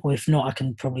login, or if not, I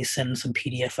can probably send some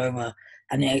PDF over,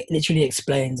 and it literally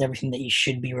explains everything that you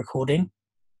should be recording.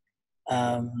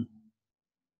 And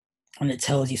it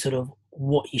tells you sort of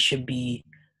what you should be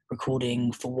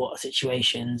recording for what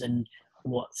situations and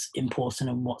what's important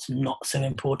and what's not so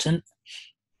important.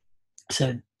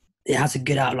 So it has a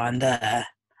good outline there.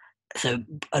 So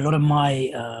a lot of my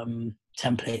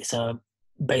templates are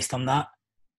based on that,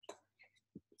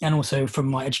 and also from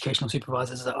my educational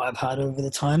supervisors that I've had over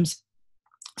the times.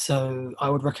 So I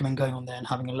would recommend going on there and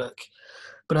having a look.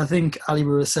 But I think Ali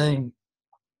was saying,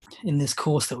 in this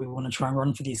course that we want to try and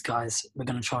run for these guys, we're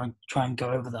going to try and go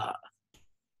over that.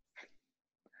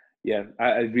 Yeah,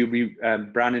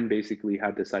 Brannon basically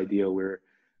had this idea where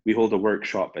we hold a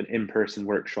workshop, an in-person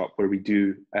workshop, where we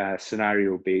do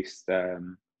scenario-based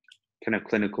kind of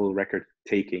clinical record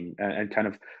taking and kind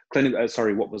of clinical.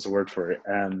 Sorry, what was the word for it?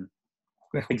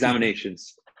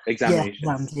 Examinations.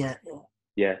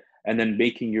 Yeah, and then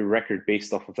making your record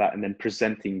based off of that, and then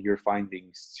presenting your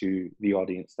findings to the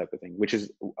audience, type of thing. Which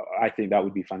is, I think that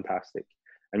would be fantastic.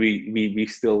 And we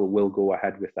still will go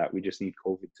ahead with that. We just need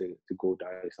COVID to go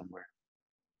die somewhere.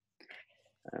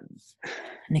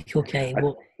 Nick, okay,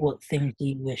 what things do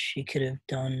you wish you could have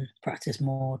done, practice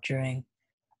more during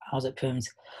hours at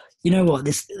Pums? You know what,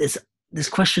 this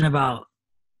question about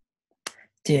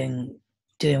doing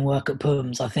work at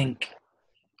Pums, I think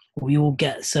we all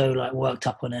get so like worked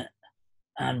up on it,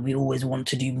 and we always want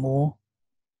to do more.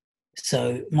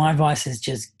 So my advice is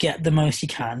just get the most you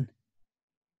can.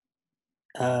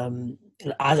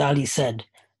 As Ali said,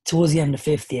 towards the end of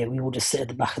fifth year, we all just sit at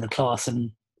the back of the class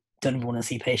and don't even want to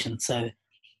see patients. So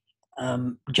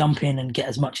jump in and get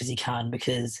as much as you can,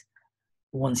 because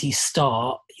once you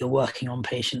start, you're working on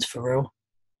patients for real.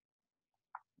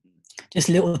 Just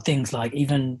little things like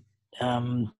even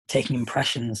taking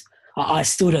impressions. I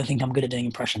still don't think I'm good at doing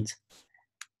impressions.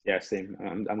 Yeah, same.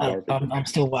 I'm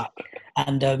still whack.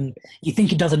 And you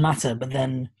think it doesn't matter, but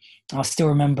then I still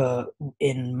remember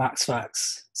in Max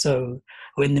Fax, so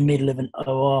we're in the middle of an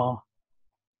OR,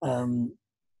 and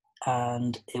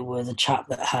it was a chap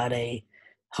that had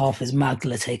half his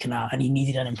magdala taken out, and he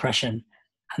needed an impression.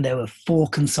 And there were 4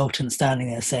 consultants standing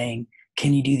there saying,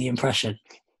 "Can you do the impression?"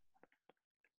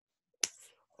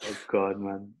 Oh God,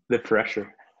 man, the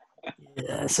pressure.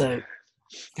 Yeah, so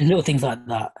little things like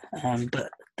that.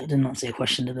 But that didn't answer your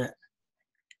question, did it?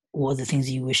 What are the things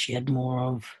you wish you had more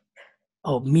of?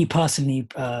 Oh, me personally,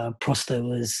 Prosto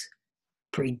was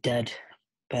pretty dead.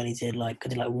 Barely did I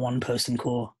did like 1 person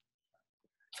core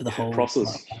for the whole.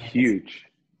 Prosto's huge.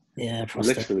 Yeah,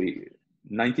 Prosto. Literally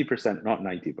 90%, not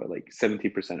 90, but like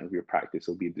 70% of your practice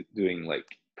will be doing like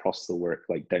Prosto work,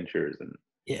 like dentures and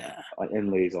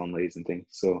inlays, onlays, and things.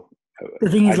 So the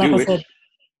thing is, like I said,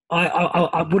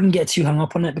 I wouldn't get too hung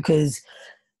up on it, because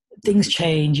things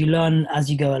change. You learn as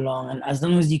you go along, and as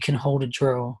long as you can hold a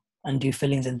drill and do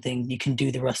fillings and things, you can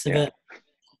do the rest of it.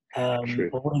 I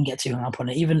wouldn't get too hung up on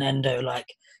it. Even endo, like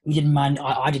we did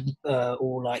I did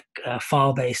all like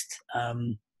file-based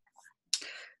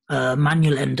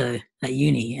manual endo at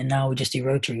uni, and now we just do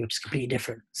rotary, which is completely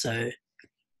different. So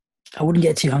I wouldn't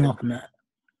get too hung up on it,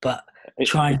 but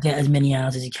try and get as many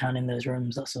hours as you can in those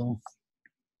rooms. That's all.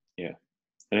 Yeah.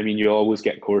 And I mean, you always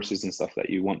get courses and stuff that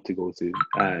you want to go to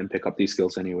and pick up these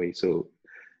skills anyway. So,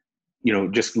 you know,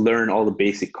 just learn all the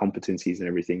basic competencies and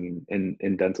everything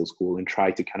in dental school, and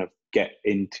try to kind of get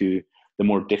into the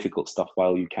more difficult stuff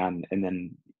while you can. And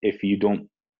then if you don't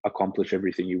accomplish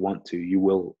everything you want to, you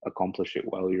will accomplish it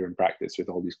while you're in practice with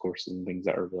all these courses and things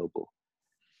that are available.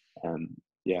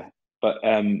 But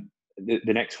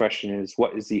the next question is,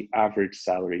 what is the average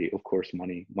salary? Of course,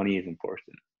 money is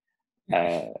important.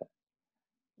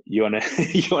 You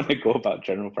wanna go about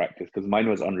general practice, because mine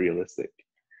was unrealistic.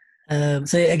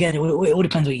 So again, it all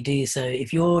depends what you do. So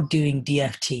if you're doing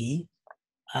DFT,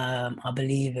 I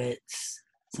believe it's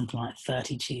something like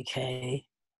 32k.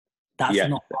 That's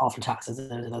not after taxes.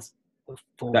 That's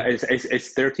before. That is,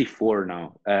 it's 34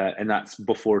 now, and that's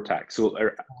before tax. So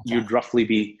you'd roughly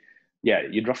be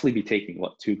taking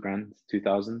what,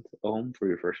 2,000 home for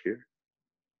your first year,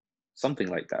 something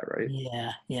like that, right?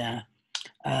 Yeah.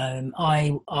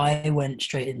 I went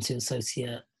straight into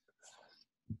associate,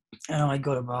 and I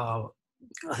got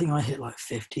I think I hit like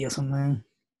 50 or something.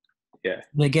 Yeah.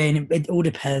 But again, it all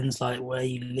depends like where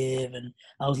you live, and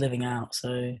I was living out, so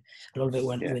a lot of it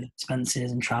went with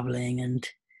expenses and traveling, and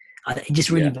it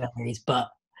just really varies. But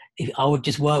I would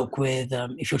just work with,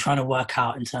 if you're trying to work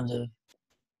out in terms of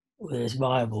whether it's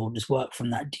viable, just work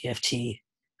from that DFT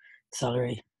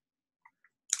salary.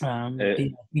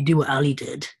 You do what Ali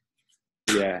did.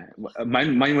 Yeah,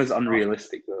 mine was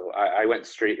unrealistic though. I went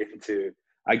straight into,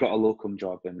 I got a locum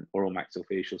job in oral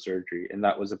maxillofacial surgery, and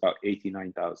that was about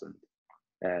 89,000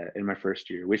 in my first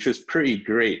year, which was pretty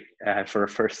great for a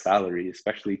first salary,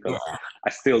 especially because I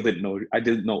still didn't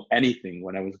know anything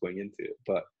when I was going into it.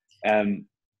 But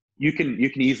you can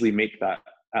easily make that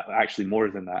actually more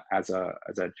than that as a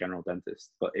general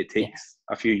dentist, but it takes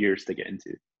a few years to get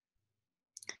into.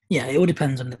 Yeah, it all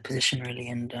depends on the position really,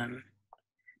 and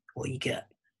what you get.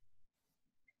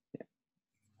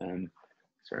 Is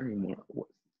there any more?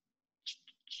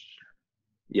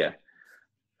 Yeah.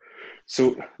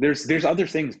 So there's other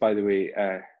things, by the way,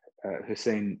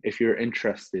 Hussein, if you're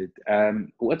interested.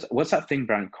 What's that thing,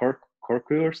 Brian?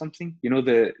 Korku or something? You know,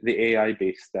 the AI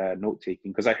based note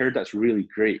taking, because I heard that's really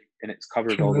great and it's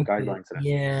covered Heroku, all the guidelines in it.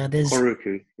 Yeah, there's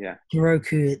Heroku. Yeah.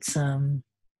 Heroku.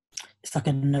 It's like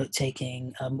a note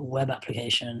taking web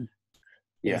application.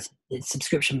 Yeah. It's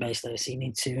subscription based though, so you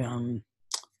need to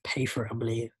pay for it, I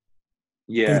believe.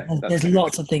 Yeah. There's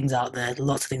lots of things out there.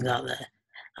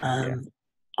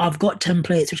 I've got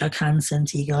templates which I can send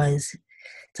to you guys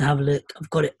to have a look. I've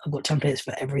got templates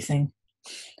for everything,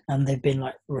 and they've been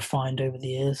like refined over the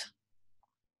years.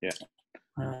 Yeah,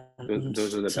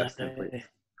 those are the best templates.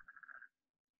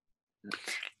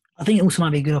 I think it also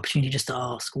might be a good opportunity just to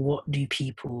ask, what do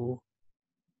people,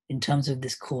 in terms of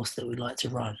this course that we'd like to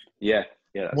run? Yeah,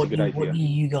 that's a good idea. What do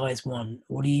you guys want?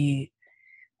 What do you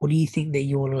think that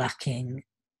you're lacking,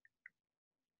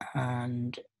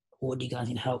 and what do you guys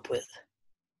need help with?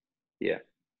 Yeah,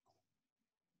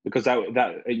 because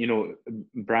that you know,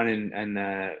 Brannon and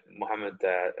Mohammed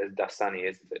Dastani,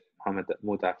 isn't it? Mohammed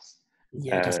Modas,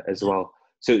 as well.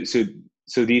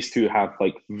 So these two have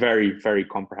like very, very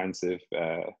comprehensive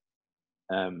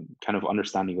kind of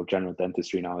understanding of general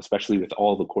dentistry now, especially with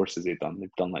all the courses they've done.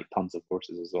 They've done like tons of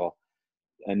courses as well.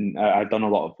 And I've done a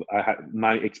lot of,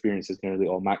 my experience is nearly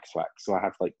all MaxFax, so I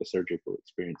have like the surgical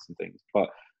experience and things.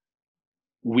 But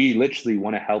we literally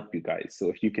want to help you guys. So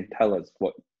if you can tell us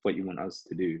what you want us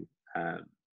to do,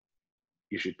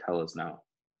 you should tell us now,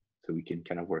 so we can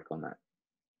kind of work on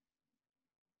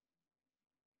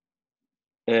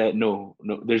that. No,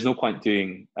 there's no point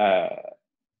doing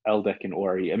LDEC and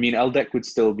ORE. I mean, LDEC would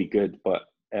still be good, but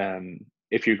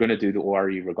if you're going to do the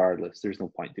ORE regardless, there's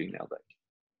no point doing the LDEC.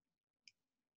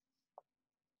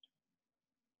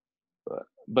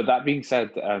 But that being said,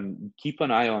 keep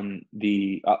an eye on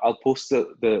I'll post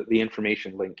the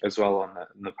information link as well on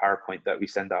the PowerPoint that we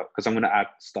send out, because I'm going to add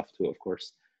stuff to it, of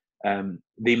course.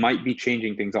 They might be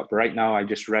changing things up. But right now, I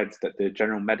just read that the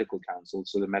General Medical Council,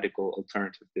 so the medical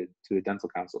alternative to the Dental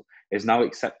Council, is now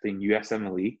accepting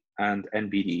USMLE and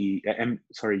NBDE,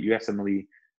 USMLE,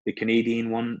 the Canadian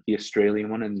one, the Australian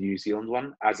one, and the New Zealand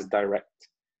one as a direct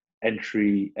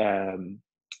entry,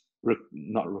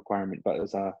 not requirement, but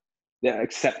as the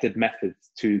accepted method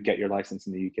to get your license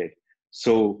in the UK.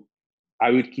 So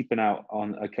I would keep an eye out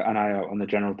on the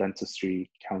General Dentistry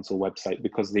Council website,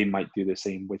 because they might do the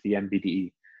same with the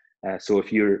MBDE. So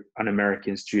if you're an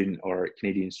American student or a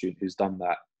Canadian student who's done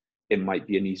that, it might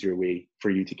be an easier way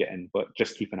for you to get in, but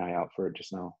just keep an eye out for it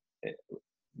just now.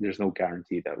 There's no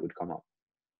guarantee that would come up.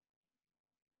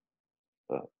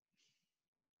 But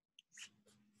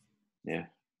yeah.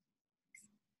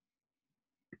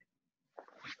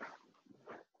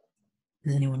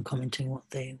 Is anyone commenting what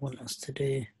they want us to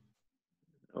do?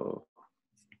 Oh,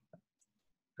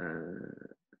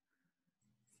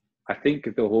 I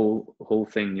think the whole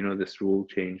thing, you know, this rule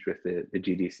change with the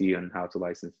GDC on how to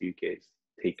license the UK has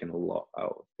taken a lot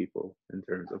out of people in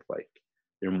terms of like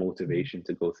their motivation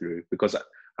to go through. Because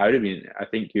I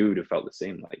think you would have felt the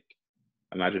same. Like,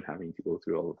 imagine having to go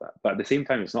through all of that. But at the same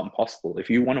time, it's not impossible. If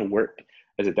you want to work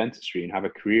as a dentistry and have a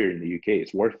career in the UK,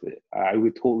 it's worth it. I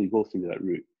would totally go through that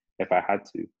route if I had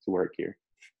to work here.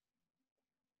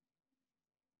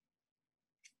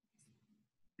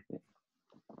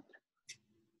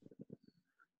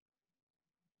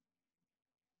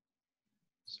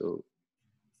 So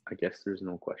I guess there's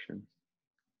no questions.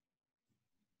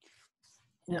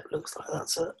 Yep, looks like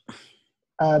that's it.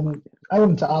 I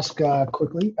wanted to ask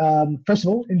quickly. First of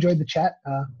all, enjoyed the chat.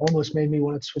 Almost made me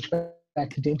want to switch back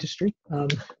to dentistry.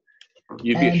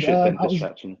 You'd be a shit dentist,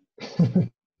 actually.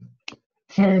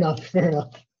 Fair enough.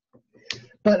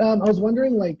 But I was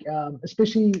wondering, like,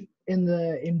 especially in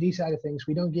the MD side of things,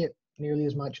 we don't get nearly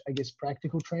as much, I guess,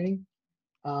 practical training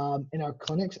in our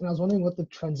clinics. And I was wondering what the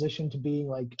transition to being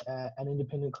like an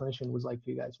independent clinician was like for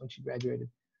you guys once you graduated.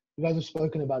 you guys have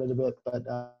spoken about it a bit, but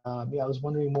yeah, I was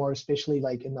wondering more, especially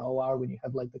like in the OR when you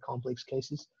have like the complex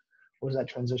cases. What was that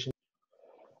transition?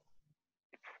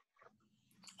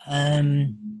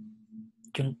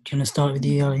 Do you want to start with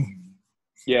you, Ali?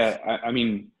 Yeah, I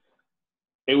mean,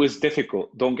 it was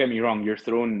difficult. Don't get me wrong. You're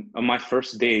thrown on my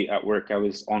first day at work. I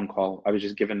was on call. I was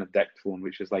just given a deck phone,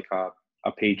 which is like a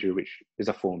pager, which is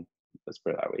a phone. Let's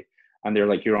put it that way. And they're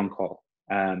like, you're on call.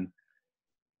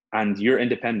 And you're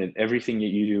independent. Everything that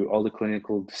you do, all the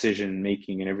clinical decision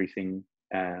making and everything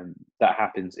that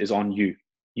happens is on you.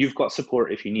 You've got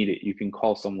support if you need it. You can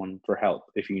call someone for help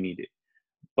if you need it.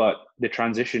 But the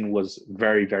transition was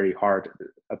very, very hard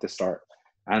at the start.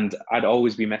 And I'd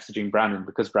always be messaging Brannon,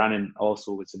 because Brannon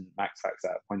also was in MaxFax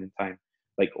at a point in time.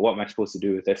 Like, what am I supposed to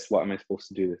do with this? What am I supposed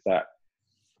to do with that?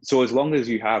 So as long as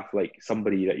you have like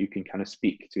somebody that you can kind of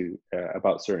speak to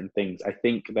about certain things, I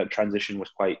think that transition was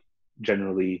quite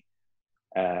generally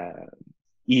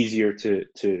easier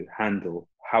to handle.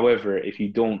 However, if you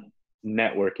don't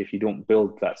network, if you don't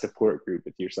build that support group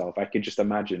with yourself, I could just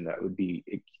imagine that would be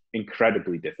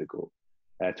incredibly difficult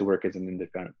to work as an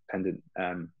independent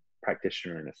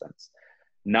practitioner in a sense.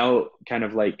 Now, kind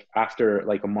of like after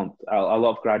like a month, a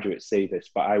lot of graduates say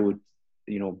this, but I would,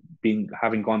 you know,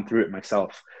 having gone through it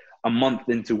myself, a month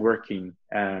into working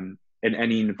in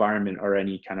any environment or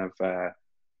any kind of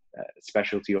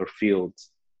specialty or field,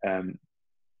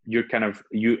 you're kind of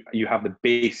you have the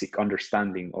basic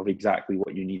understanding of exactly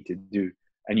what you need to do,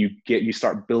 and you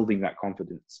start building that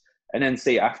confidence. And then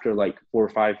say after like 4 or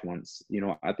 5 months, you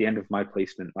know, at the end of my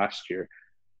placement last year,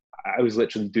 I was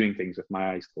literally doing things with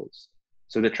my eyes closed.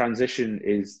 So the transition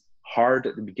is hard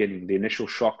at the beginning. The initial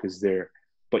shock is there,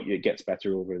 but it gets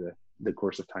better over the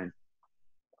course of time.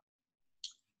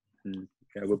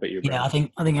 Yeah, what about you, Brad? Yeah, I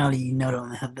think Ali, you nailed it on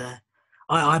the head there.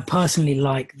 I personally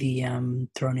like the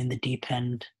thrown in the deep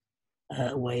end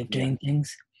way of doing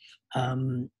things.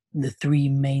 The 3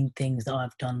 main things that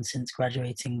I've done since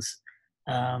graduating,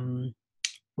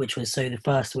 which was the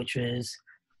first, which was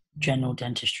general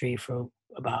dentistry for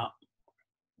about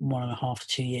 1.5 to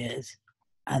 2 years,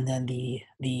 and then the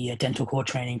dental core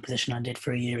training position I did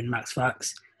for a year in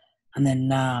MaxFax, and then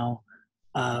now,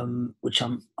 which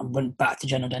I went back to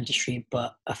general dentistry,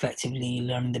 but effectively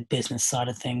learning the business side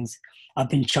of things. I've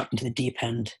been chucked into the deep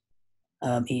end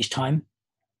each time,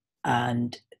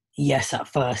 and yes, at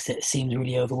first it seems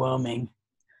really overwhelming,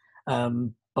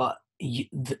 but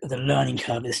the learning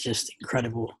curve is just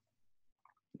incredible.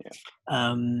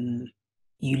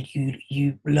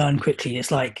 You learn quickly.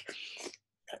 It's like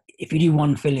if you do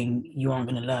one filling, you aren't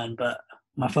going to learn. But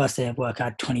my first day of work, I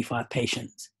had 25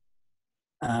 patients.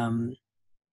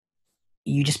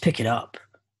 You just pick it up.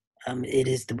 It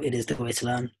is the way to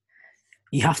learn.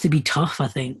 You have to be tough. I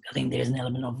think there's an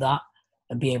element of that,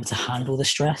 and be able to handle the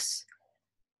stress.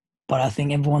 But I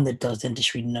think everyone that does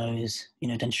dentistry knows, you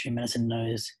know, dentistry medicine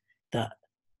knows that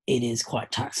it is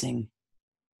quite taxing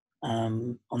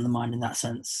on the mind in that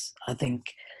sense. I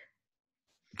think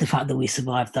the fact that we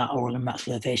survived that oral and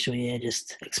maxillofacial year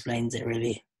just explains it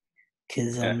really,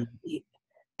 because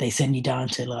they send you down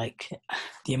to like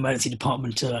the emergency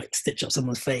department to like stitch up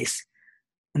someone's face,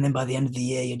 and then by the end of the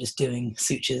year you're just doing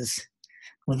sutures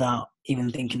without even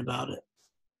thinking about it,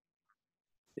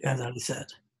 as Ali said.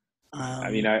 I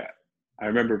mean, I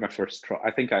remember my first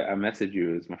I think I messaged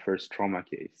you. It was my first trauma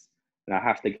case, and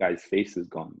half the guy's face is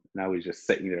gone, and I was just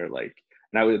sitting there like,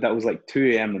 and that was like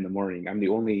 2 a.m. in the morning. I'm the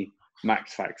only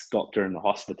MaxFax doctor in the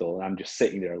hospital, and I'm just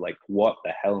sitting there like, what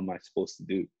the hell am I supposed to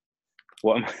do?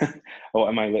 What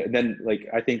am I? Then like,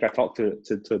 I think I talked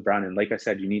to Brannon. Like I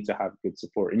said, you need to have good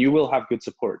support, and you will have good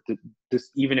support.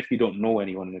 This, even if you don't know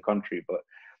anyone in the country, but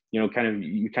you know,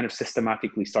 you kind of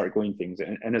systematically start going things,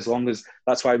 and as long as,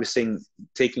 that's why I was saying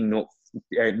taking note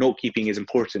keeping is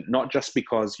important, not just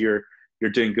because you're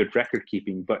doing good record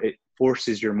keeping, but it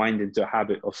forces your mind into a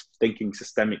habit of thinking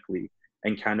systemically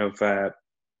and kind of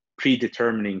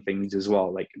predetermining things as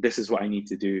well. Like, this is what I need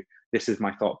to do. This is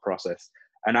my thought process.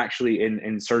 And actually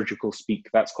in surgical speak,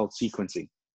 that's called sequencing.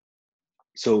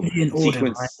 So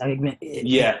sequence, right?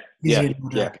 yeah.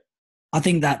 I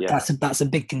think that's a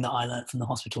big thing that I learned from the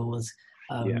hospital was,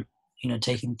 you know,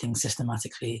 taking things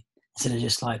systematically instead of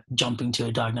just like jumping to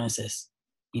a diagnosis.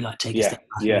 You like take a step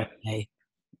back.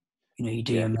 You know, you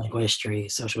do your medical history,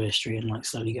 social history, and like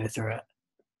slowly go through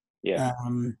it.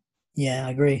 I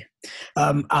agree.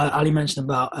 Ali mentioned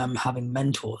about having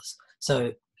mentors.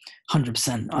 So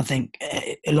 100%. I think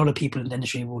a lot of people in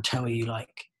dentistry will tell you like,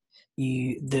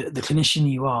 the clinician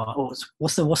you are, or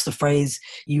what's the phrase,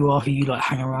 you are who you like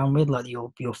hang around with, like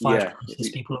your 5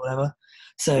 closest people or whatever.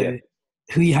 So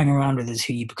who you hang around with is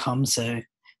who you become. So,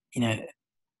 you know,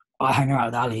 I hang out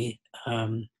with Ali,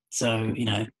 so you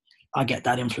know, I get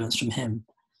that influence from him.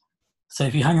 So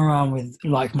if you hang around with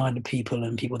like-minded people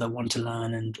and people that want to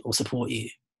learn and or support you,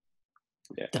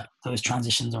 those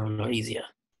transitions are a lot easier.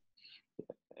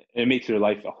 It makes your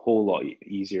life a whole lot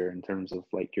easier in terms of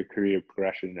like your career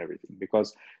progression and everything,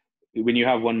 because when you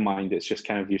have one mind, it's just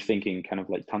kind of, you're thinking kind of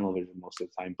like tunnel vision most of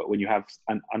the time. But when you have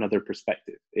another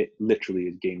perspective, it literally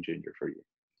is game changer for you.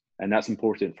 And that's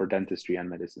important for dentistry and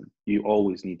medicine. You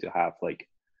always need to have like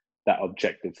that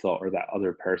objective thought or that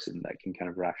other person that can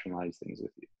kind of rationalize things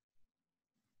with you.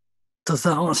 Does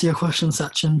that answer your question,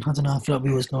 Sachin? I don't know. I feel like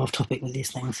we always go off topic with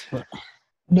these things, but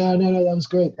No, that was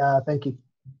great. Thank you.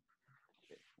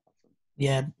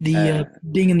 yeah, the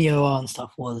being in the OR and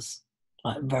stuff was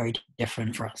like very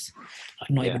different for us.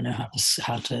 Like not even know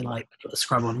how to like put a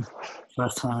scrub on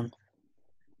first time.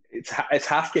 It's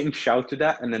half getting shouted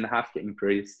at and then half getting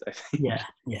praised, I think.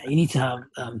 Yeah, you need to have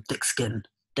thick skin,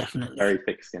 definitely. Very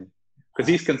thick skin, because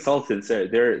these consultants you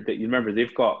remember,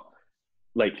 they've got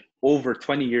like over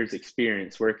 20 years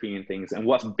experience working in things, and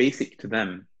what's basic to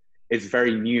them is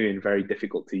very new and very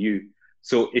difficult to you.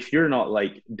 So if you're not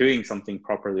like doing something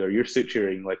properly, or you're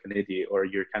suturing like an idiot, or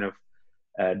you're kind of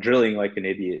drilling like an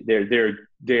idiot, they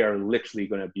are literally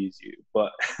going to abuse you.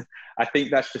 But I think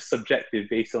that's just subjective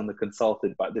based on the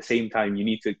consultant. But at the same time, you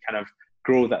need to kind of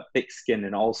grow that thick skin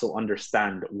and also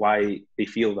understand why they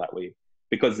feel that way,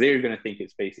 because they're going to think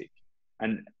it's basic.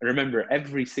 And remember,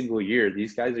 every single year,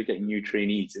 these guys are getting new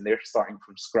trainees and they're starting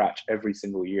from scratch every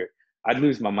single year. I'd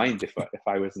lose my mind if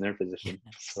I was in their position.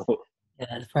 So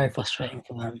yeah, it's very frustrating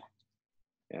for them.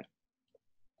 Yeah.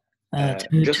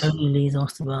 Tony Lee's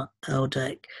asked about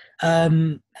LDEC.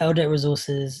 LDEC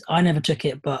resources, I never took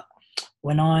it, but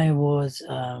when I was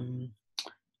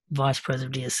vice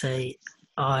president of DSA,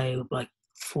 I like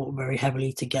fought very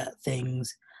heavily to get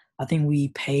things. I think we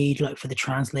paid like for the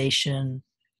translation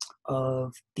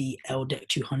of the LDEC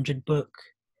 200 book,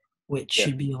 which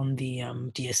should be on the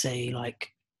DSA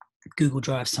like Google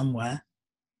Drive somewhere.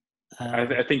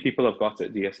 I think people have got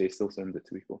it. DSA still sends it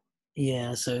to people.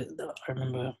 Yeah, so I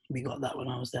remember we got that when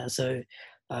I was there. So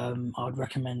I would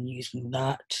recommend using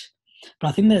that. But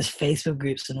I think there's Facebook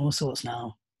groups and all sorts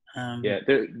now.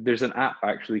 There's an app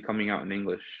actually coming out in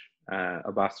English.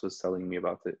 Abbas was telling me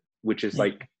about it, which is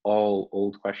like all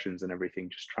old questions and everything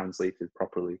just translated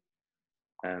properly.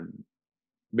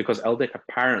 Because LDEC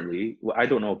apparently, well, I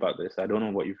don't know about this. I don't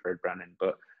know what you've heard, Brandon,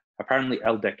 but apparently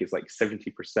LDEC is like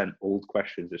 70% old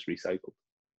questions just recycled.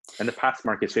 And the pass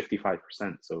mark is 55%.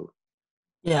 So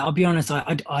yeah, I'll be honest,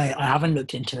 I haven't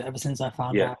looked into it ever since I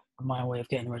found out my way of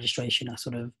getting registration. I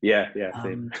sort of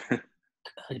same.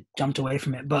 I jumped away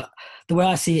from it. But the way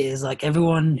I see it is like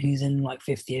everyone who's in like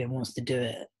 5th year wants to do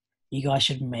it. You guys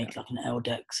should make like an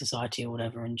LDEC society or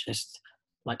whatever and just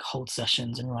like hold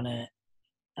sessions and run it.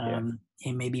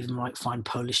 And maybe even like find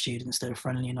Polish students that are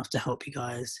friendly enough to help you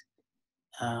guys.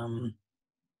 LDEC.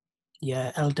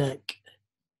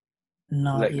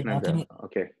 No, I think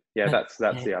that's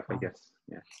the app, I guess.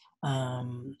 Yeah.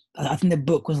 I think the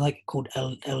book was like called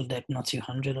LDEC not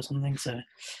 200 or something. So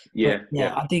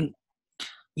I think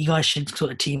you guys should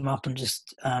sort of team up and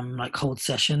just like hold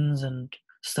sessions and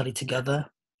study together.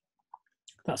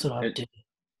 That's what I would do.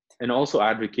 And also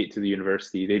advocate to the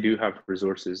university. They do have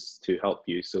resources to help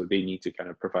you, so they need to kind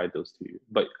of provide those to you.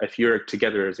 But if you're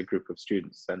together as a group of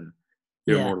students, then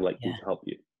they're more likely to help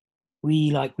you.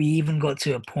 We even got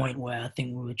to a point where I think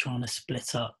we were trying to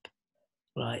split up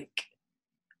like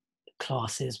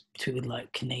classes between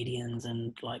like Canadians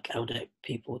and like LDEC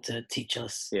people to teach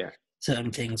us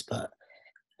certain things. But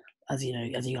as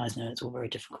you guys know, it's all very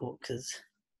difficult because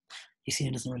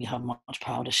UCN doesn't really have much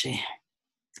power, does she?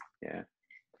 Yeah.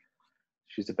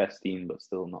 She's the best dean, but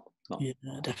still not. Yeah,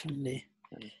 definitely.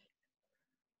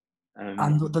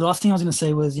 And the last thing I was going to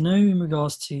say was, in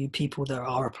regards to people that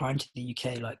are applying to the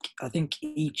UK, like I think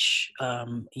each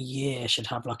year should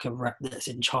have like a rep that's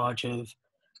in charge of,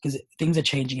 because things are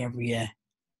changing every year.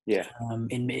 Yeah.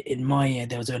 In my year,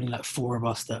 there was only like 4 of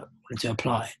us that wanted to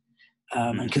apply,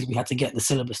 and because we had to get the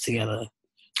syllabus together,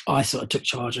 I sort of took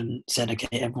charge and said, okay,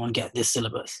 everyone get this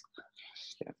syllabus.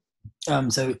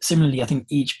 So similarly, I think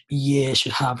each year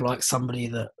should have like somebody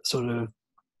that sort of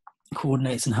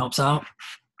coordinates and helps out.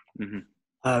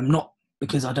 Not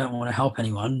because I don't want to help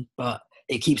anyone, but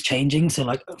it keeps changing. So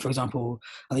like, for example,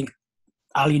 I think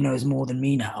Ali knows more than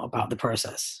me now about the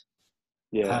process.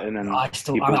 And then I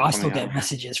still get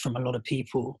messages from a lot of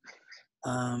people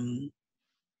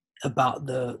about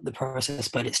the process,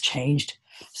 but it's changed.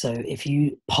 So if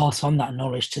you pass on that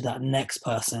knowledge to that next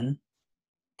person,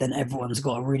 then everyone's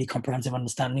got a really comprehensive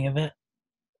understanding of it.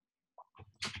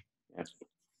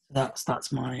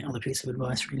 That's my other piece of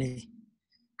advice, really.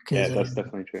 Yeah, that's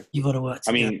definitely true. You've got to work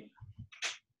together.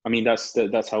 I mean that's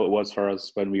how it was for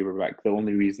us when we were back. The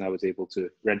only reason I was able to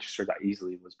register that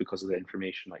easily was because of the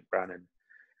information like Brannon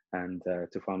and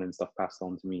Tufan and stuff passed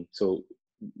on to me. So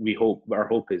our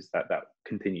hope is that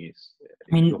continues.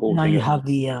 I mean, now you have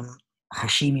the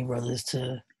Hashimi brothers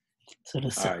to sort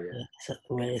of set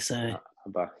the way. So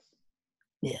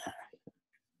yeah.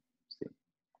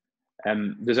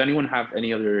 Does anyone have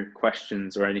any other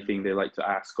questions or anything they like to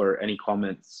ask, or any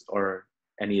comments or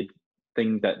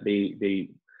anything that they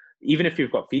even if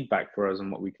you've got feedback for us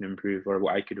on what we can improve or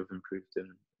what I could have improved in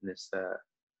this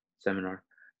seminar,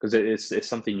 because it's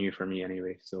something new for me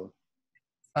anyway. So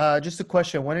just a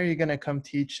question, when are you going to come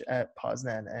teach at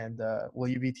Poznan, and will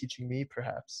you be teaching me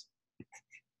perhaps?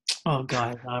 Oh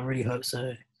God, I really hope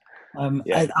so.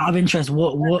 Out of interest,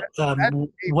 what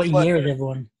year is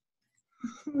everyone?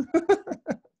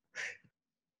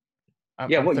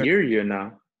 What year are you in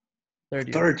now?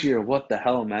 Third year. What the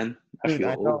hell, man? Dude,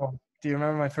 I know. Do you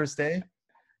remember my first day?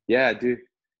 Yeah, I do.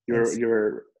 You're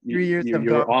 3 years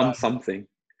you're on something.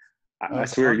 I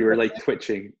swear you were like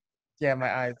twitching. Yeah,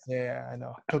 my eyes. Yeah, I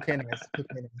know. Cocaine.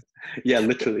 Yeah,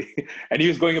 literally. And he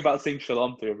was going about saying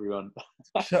shalom to everyone.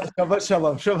 Shabbat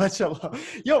shalom.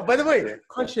 Yo, by the way,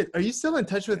 question. Are you still in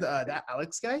touch with that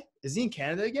Alex guy? Is he in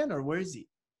Canada again, or where is he?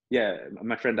 Yeah,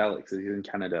 my friend Alex is in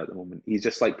Canada at the moment. He's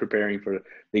just like preparing for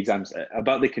the exams.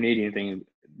 About the Canadian thing,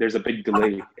 there's a big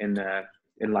delay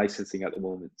in licensing at the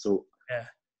moment. So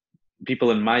people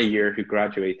in my year who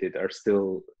graduated are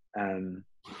still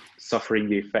suffering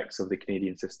the effects of the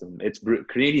Canadian system.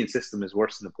 Canadian system is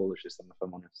worse than the Polish system, if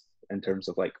I'm honest, in terms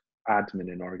of like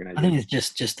admin and organization. I think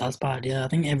it's just as bad. Yeah, I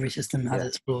think every system has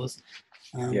its flaws.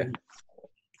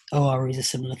 ORE is a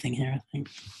similar thing here, I think.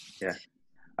 Yeah.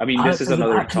 I mean, this is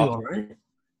another topic. Right?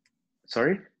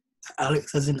 Sorry?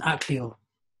 Alex as in Aclior.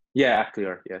 Yeah,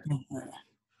 Aclior, yeah.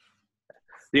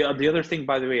 The other thing,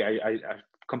 by the way, I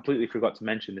completely forgot to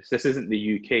mention this. This isn't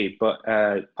the UK, but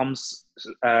Pums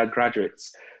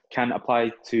graduates can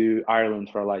apply to Ireland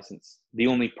for a license. The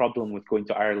only problem with going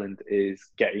to Ireland is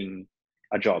getting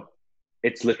a job.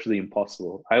 It's literally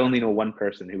impossible. I only know one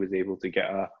person who was able to get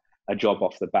a job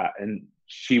off the bat, and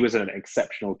she was an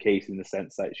exceptional case in the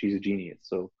sense that she's a genius.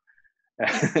 So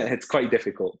it's quite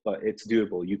difficult, but it's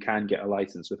doable. You can get a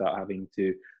license without having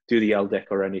to do the LDEC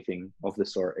or anything of the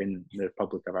sort in the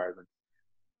Republic of Ireland.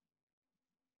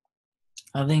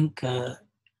 I think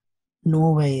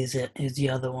Norway is the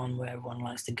other one where everyone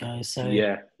likes to go. So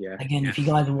again, if you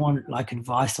guys want like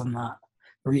advice on that,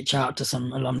 reach out to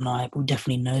some alumni. We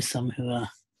definitely know some who are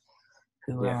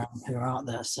out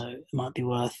there. So it might be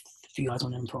worth if you guys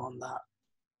want input on that.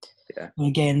 Yeah. And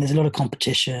again, there's a lot of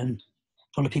competition,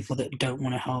 a lot of people that don't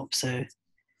want to help. So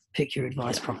pick your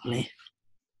advice properly.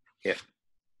 Yeah.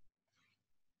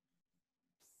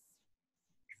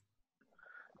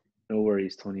 No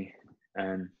worries, Tony.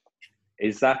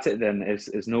 Is that it then?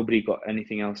 Is nobody got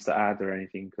anything else to add or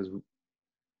anything? Because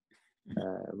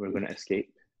we're going to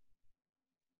escape.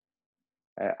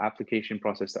 Application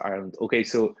process to Ireland. Okay,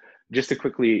 so just to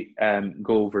quickly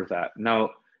go over that.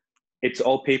 Now, it's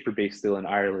all paper-based still in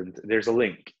Ireland. There's a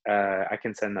link. I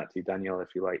can send that to you, Danielle, if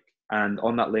you like. And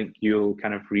on that link, you'll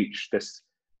kind of reach this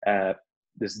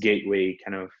gateway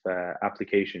kind of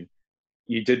application.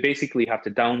 You did basically have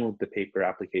to download the paper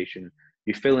application.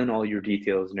 You fill in all your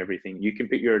details and everything. You can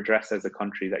put your address as the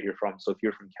country that you're from. So if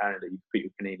you're from Canada, you put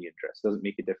your Canadian address. Doesn't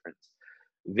make a difference.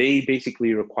 They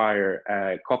basically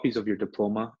require copies of your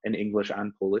diploma in English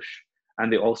and Polish.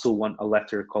 And they also want a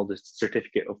letter called a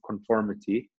Certificate of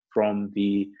Conformity from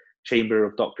the Chamber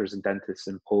of Doctors and Dentists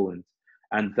in Poland.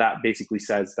 And that basically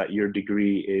says that your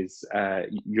degree is,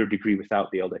 your degree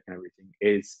without the LDEC and everything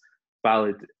is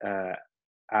valid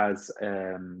as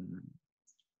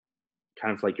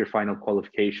kind of like your final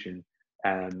qualification,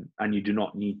 and you do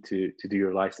not need to do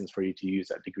your license for you to use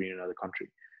that degree in another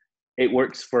country. It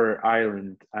works for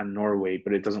Ireland and Norway,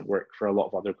 but it doesn't work for a lot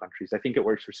of other countries. I think it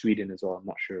works for Sweden as well, I'm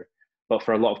not sure. But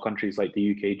for a lot of countries like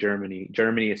the UK,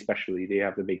 Germany especially, they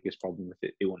have the biggest problem with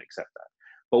it. They won't accept that.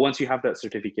 But once you have that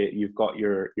certificate, you've got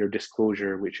your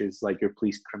disclosure, which is like your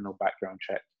police criminal background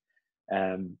check.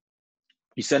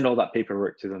 You send all that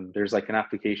paperwork to them. There's like an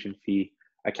application fee.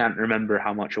 I can't remember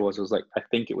how much it was. It was like, I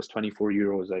think it was 24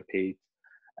 euros I paid.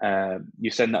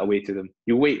 You send that away to them.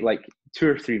 You wait like 2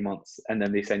 or 3 months, and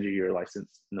then they send you your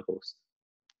license in the post.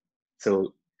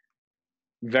 So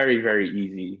very, very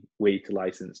easy way to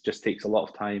license. Just takes a lot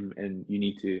of time, and you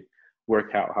need to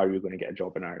work out how you're going to get a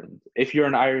job in Ireland. If you're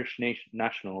an Irish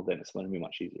national, then it's going to be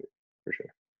much easier, for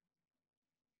sure.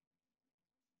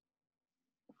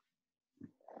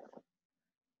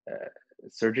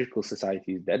 surgical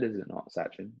society is dead, is it not,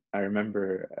 Sachin? I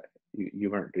remember you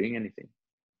weren't doing anything.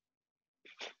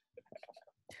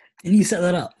 Can you set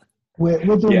that up? We're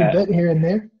doing a bit here and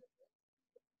there.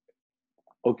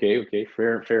 Okay,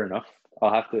 fair enough.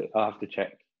 I'll have to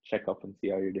check up and see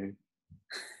how you're doing.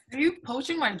 Are you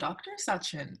poaching my doctor,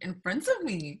 Sachin, in front of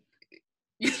me?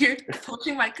 You're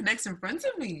poaching my connects in front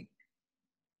of me.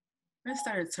 I'm gonna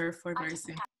start a turf war very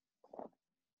soon.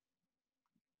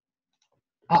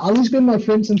 Ali's been my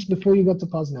friend since before you got to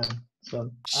Poznan, so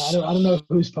I don't know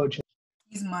who's poaching.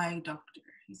 He's my doctor.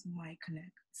 He's my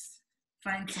connects.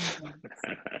 Find someone.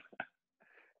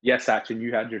 Yes, Sachin,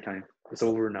 you had your time. It's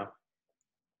over now.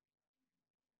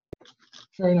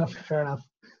 Fair enough.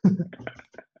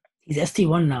 He's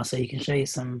ST1 now, so he can show you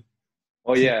some.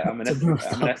 Oh yeah,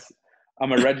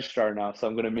 I'm a registrar now, so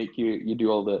I'm going to make you do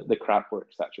all the crap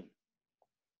work, Sachin.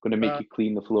 I'm going to make you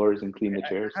clean the floors and clean the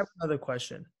chairs. I have another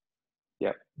question.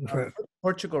 Yeah. For the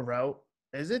Portugal route,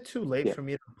 is it too late for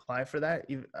me to apply for that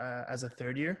as a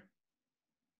third year?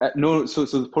 No, so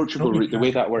the Portugal route, the way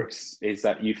that works is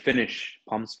that you finish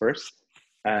Pums first,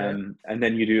 and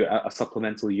then you do a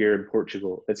supplemental year in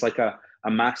Portugal. It's like a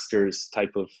master's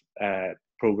type of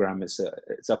program. It's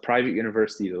a private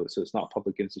university though, so it's not a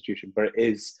public institution, but it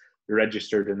is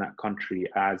registered in that country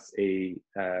as a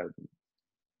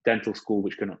dental school,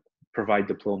 which can provide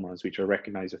diplomas, which are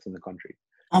recognized within the country.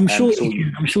 I'm sure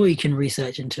you can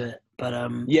research into it, but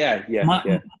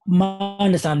my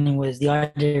understanding was the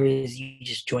idea is you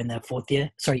just join their fifth year.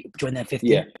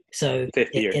 So it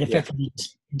effectively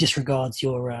disregards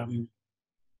your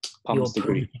Pums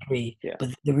degree. Yeah. But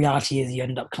the reality is you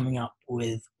end up coming up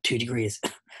with 2 degrees.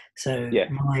 So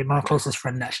my closest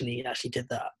friend actually did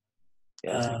that.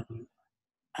 So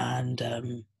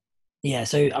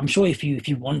I'm sure if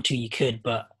you want to, you could,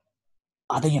 but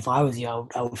I think if I was you,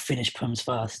 I would finish Pums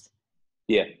first.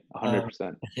 Yeah,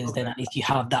 100%. Because then at least you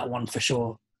have that one for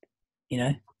sure, you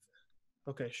know?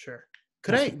 Okay, sure.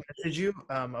 Could I message you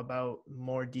about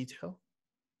more detail?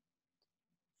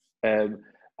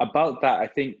 About that, I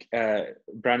think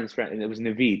Brandon's friend, and it was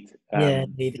Naveed.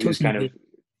 Naveed. Who's kind of,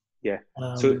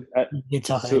 so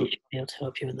he'll be able to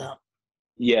help you with that.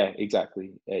 Yeah,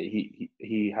 exactly.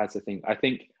 He has a thing. I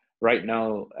think right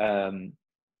now,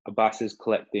 Abbas is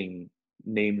collecting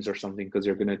names or something because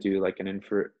they're going to do like an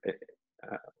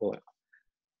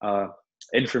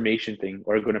information thing,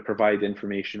 or going to provide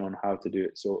information on how to do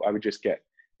it. So I would just get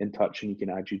in touch and he can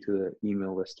add you to the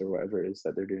email list or whatever it is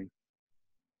that they're doing.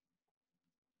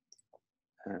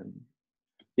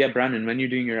 Brandon, when you're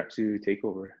doing your EPSU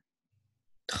takeover?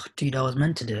 Dude, I was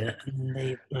meant to do it and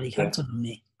they bloody cancelled on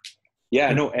me. Yeah,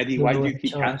 I know, Eddie. Why do you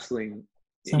keep cancelling?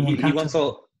 He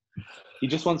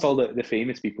just wants all the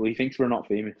famous people. He thinks we're not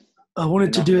famous. I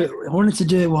wanted to do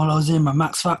it while I was in my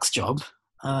Max Fax job.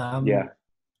 I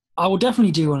will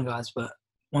definitely do one, guys, but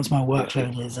once my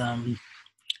workload is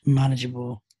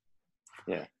manageable.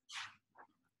 Yeah.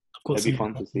 It'd be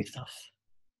fun to see. Stuff.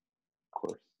 Of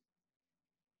course.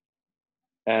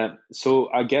 So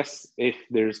I guess if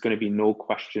there's going to be no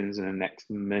questions in the next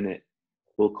minute,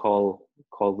 we'll call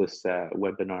this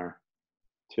webinar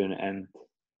to an end.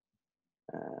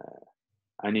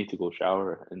 I need to go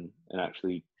shower and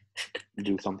actually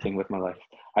do something with my life.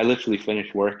 I literally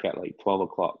finished work at like 12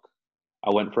 o'clock. I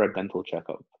went for a dental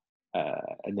checkup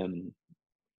and then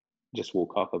just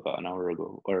woke up about an hour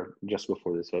ago or just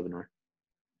before this webinar.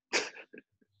 I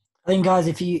think, guys,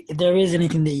 if there is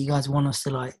anything that you guys want us to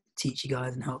like teach you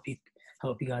guys and help you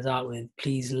guys out with,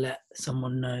 please let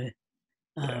someone know.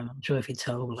 I'm sure if you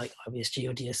tell like IBSG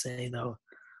or DSA, they'll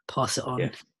pass it on.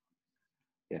 Yeah.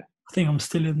 I think I'm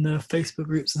still in the Facebook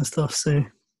groups and stuff, so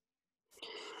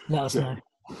let us know.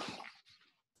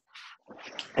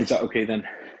 Is that okay then?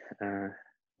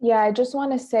 I just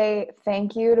want to say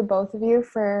thank you to both of you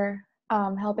for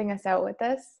helping us out with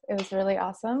this. It was really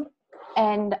awesome.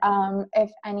 And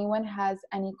if anyone has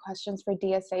any questions for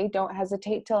DSA, don't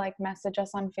hesitate to like message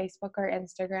us on Facebook or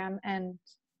Instagram, and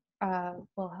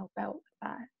we'll help out with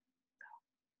that.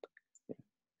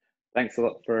 Thanks a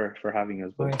lot for having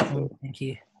us both. Thank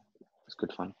you. It's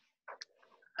good fun.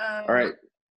 All right.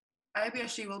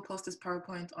 IBSG will post this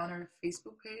PowerPoint on our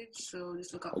Facebook page, so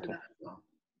just look out for that as well.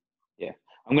 Yeah,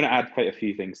 I'm going to add quite a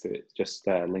few things to it, just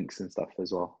links and stuff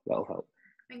as well. That'll help.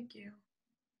 Thank you.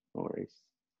 No worries.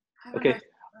 Have a nice day.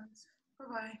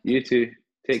 Bye-bye. You too.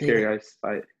 Take care, guys.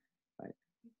 Bye.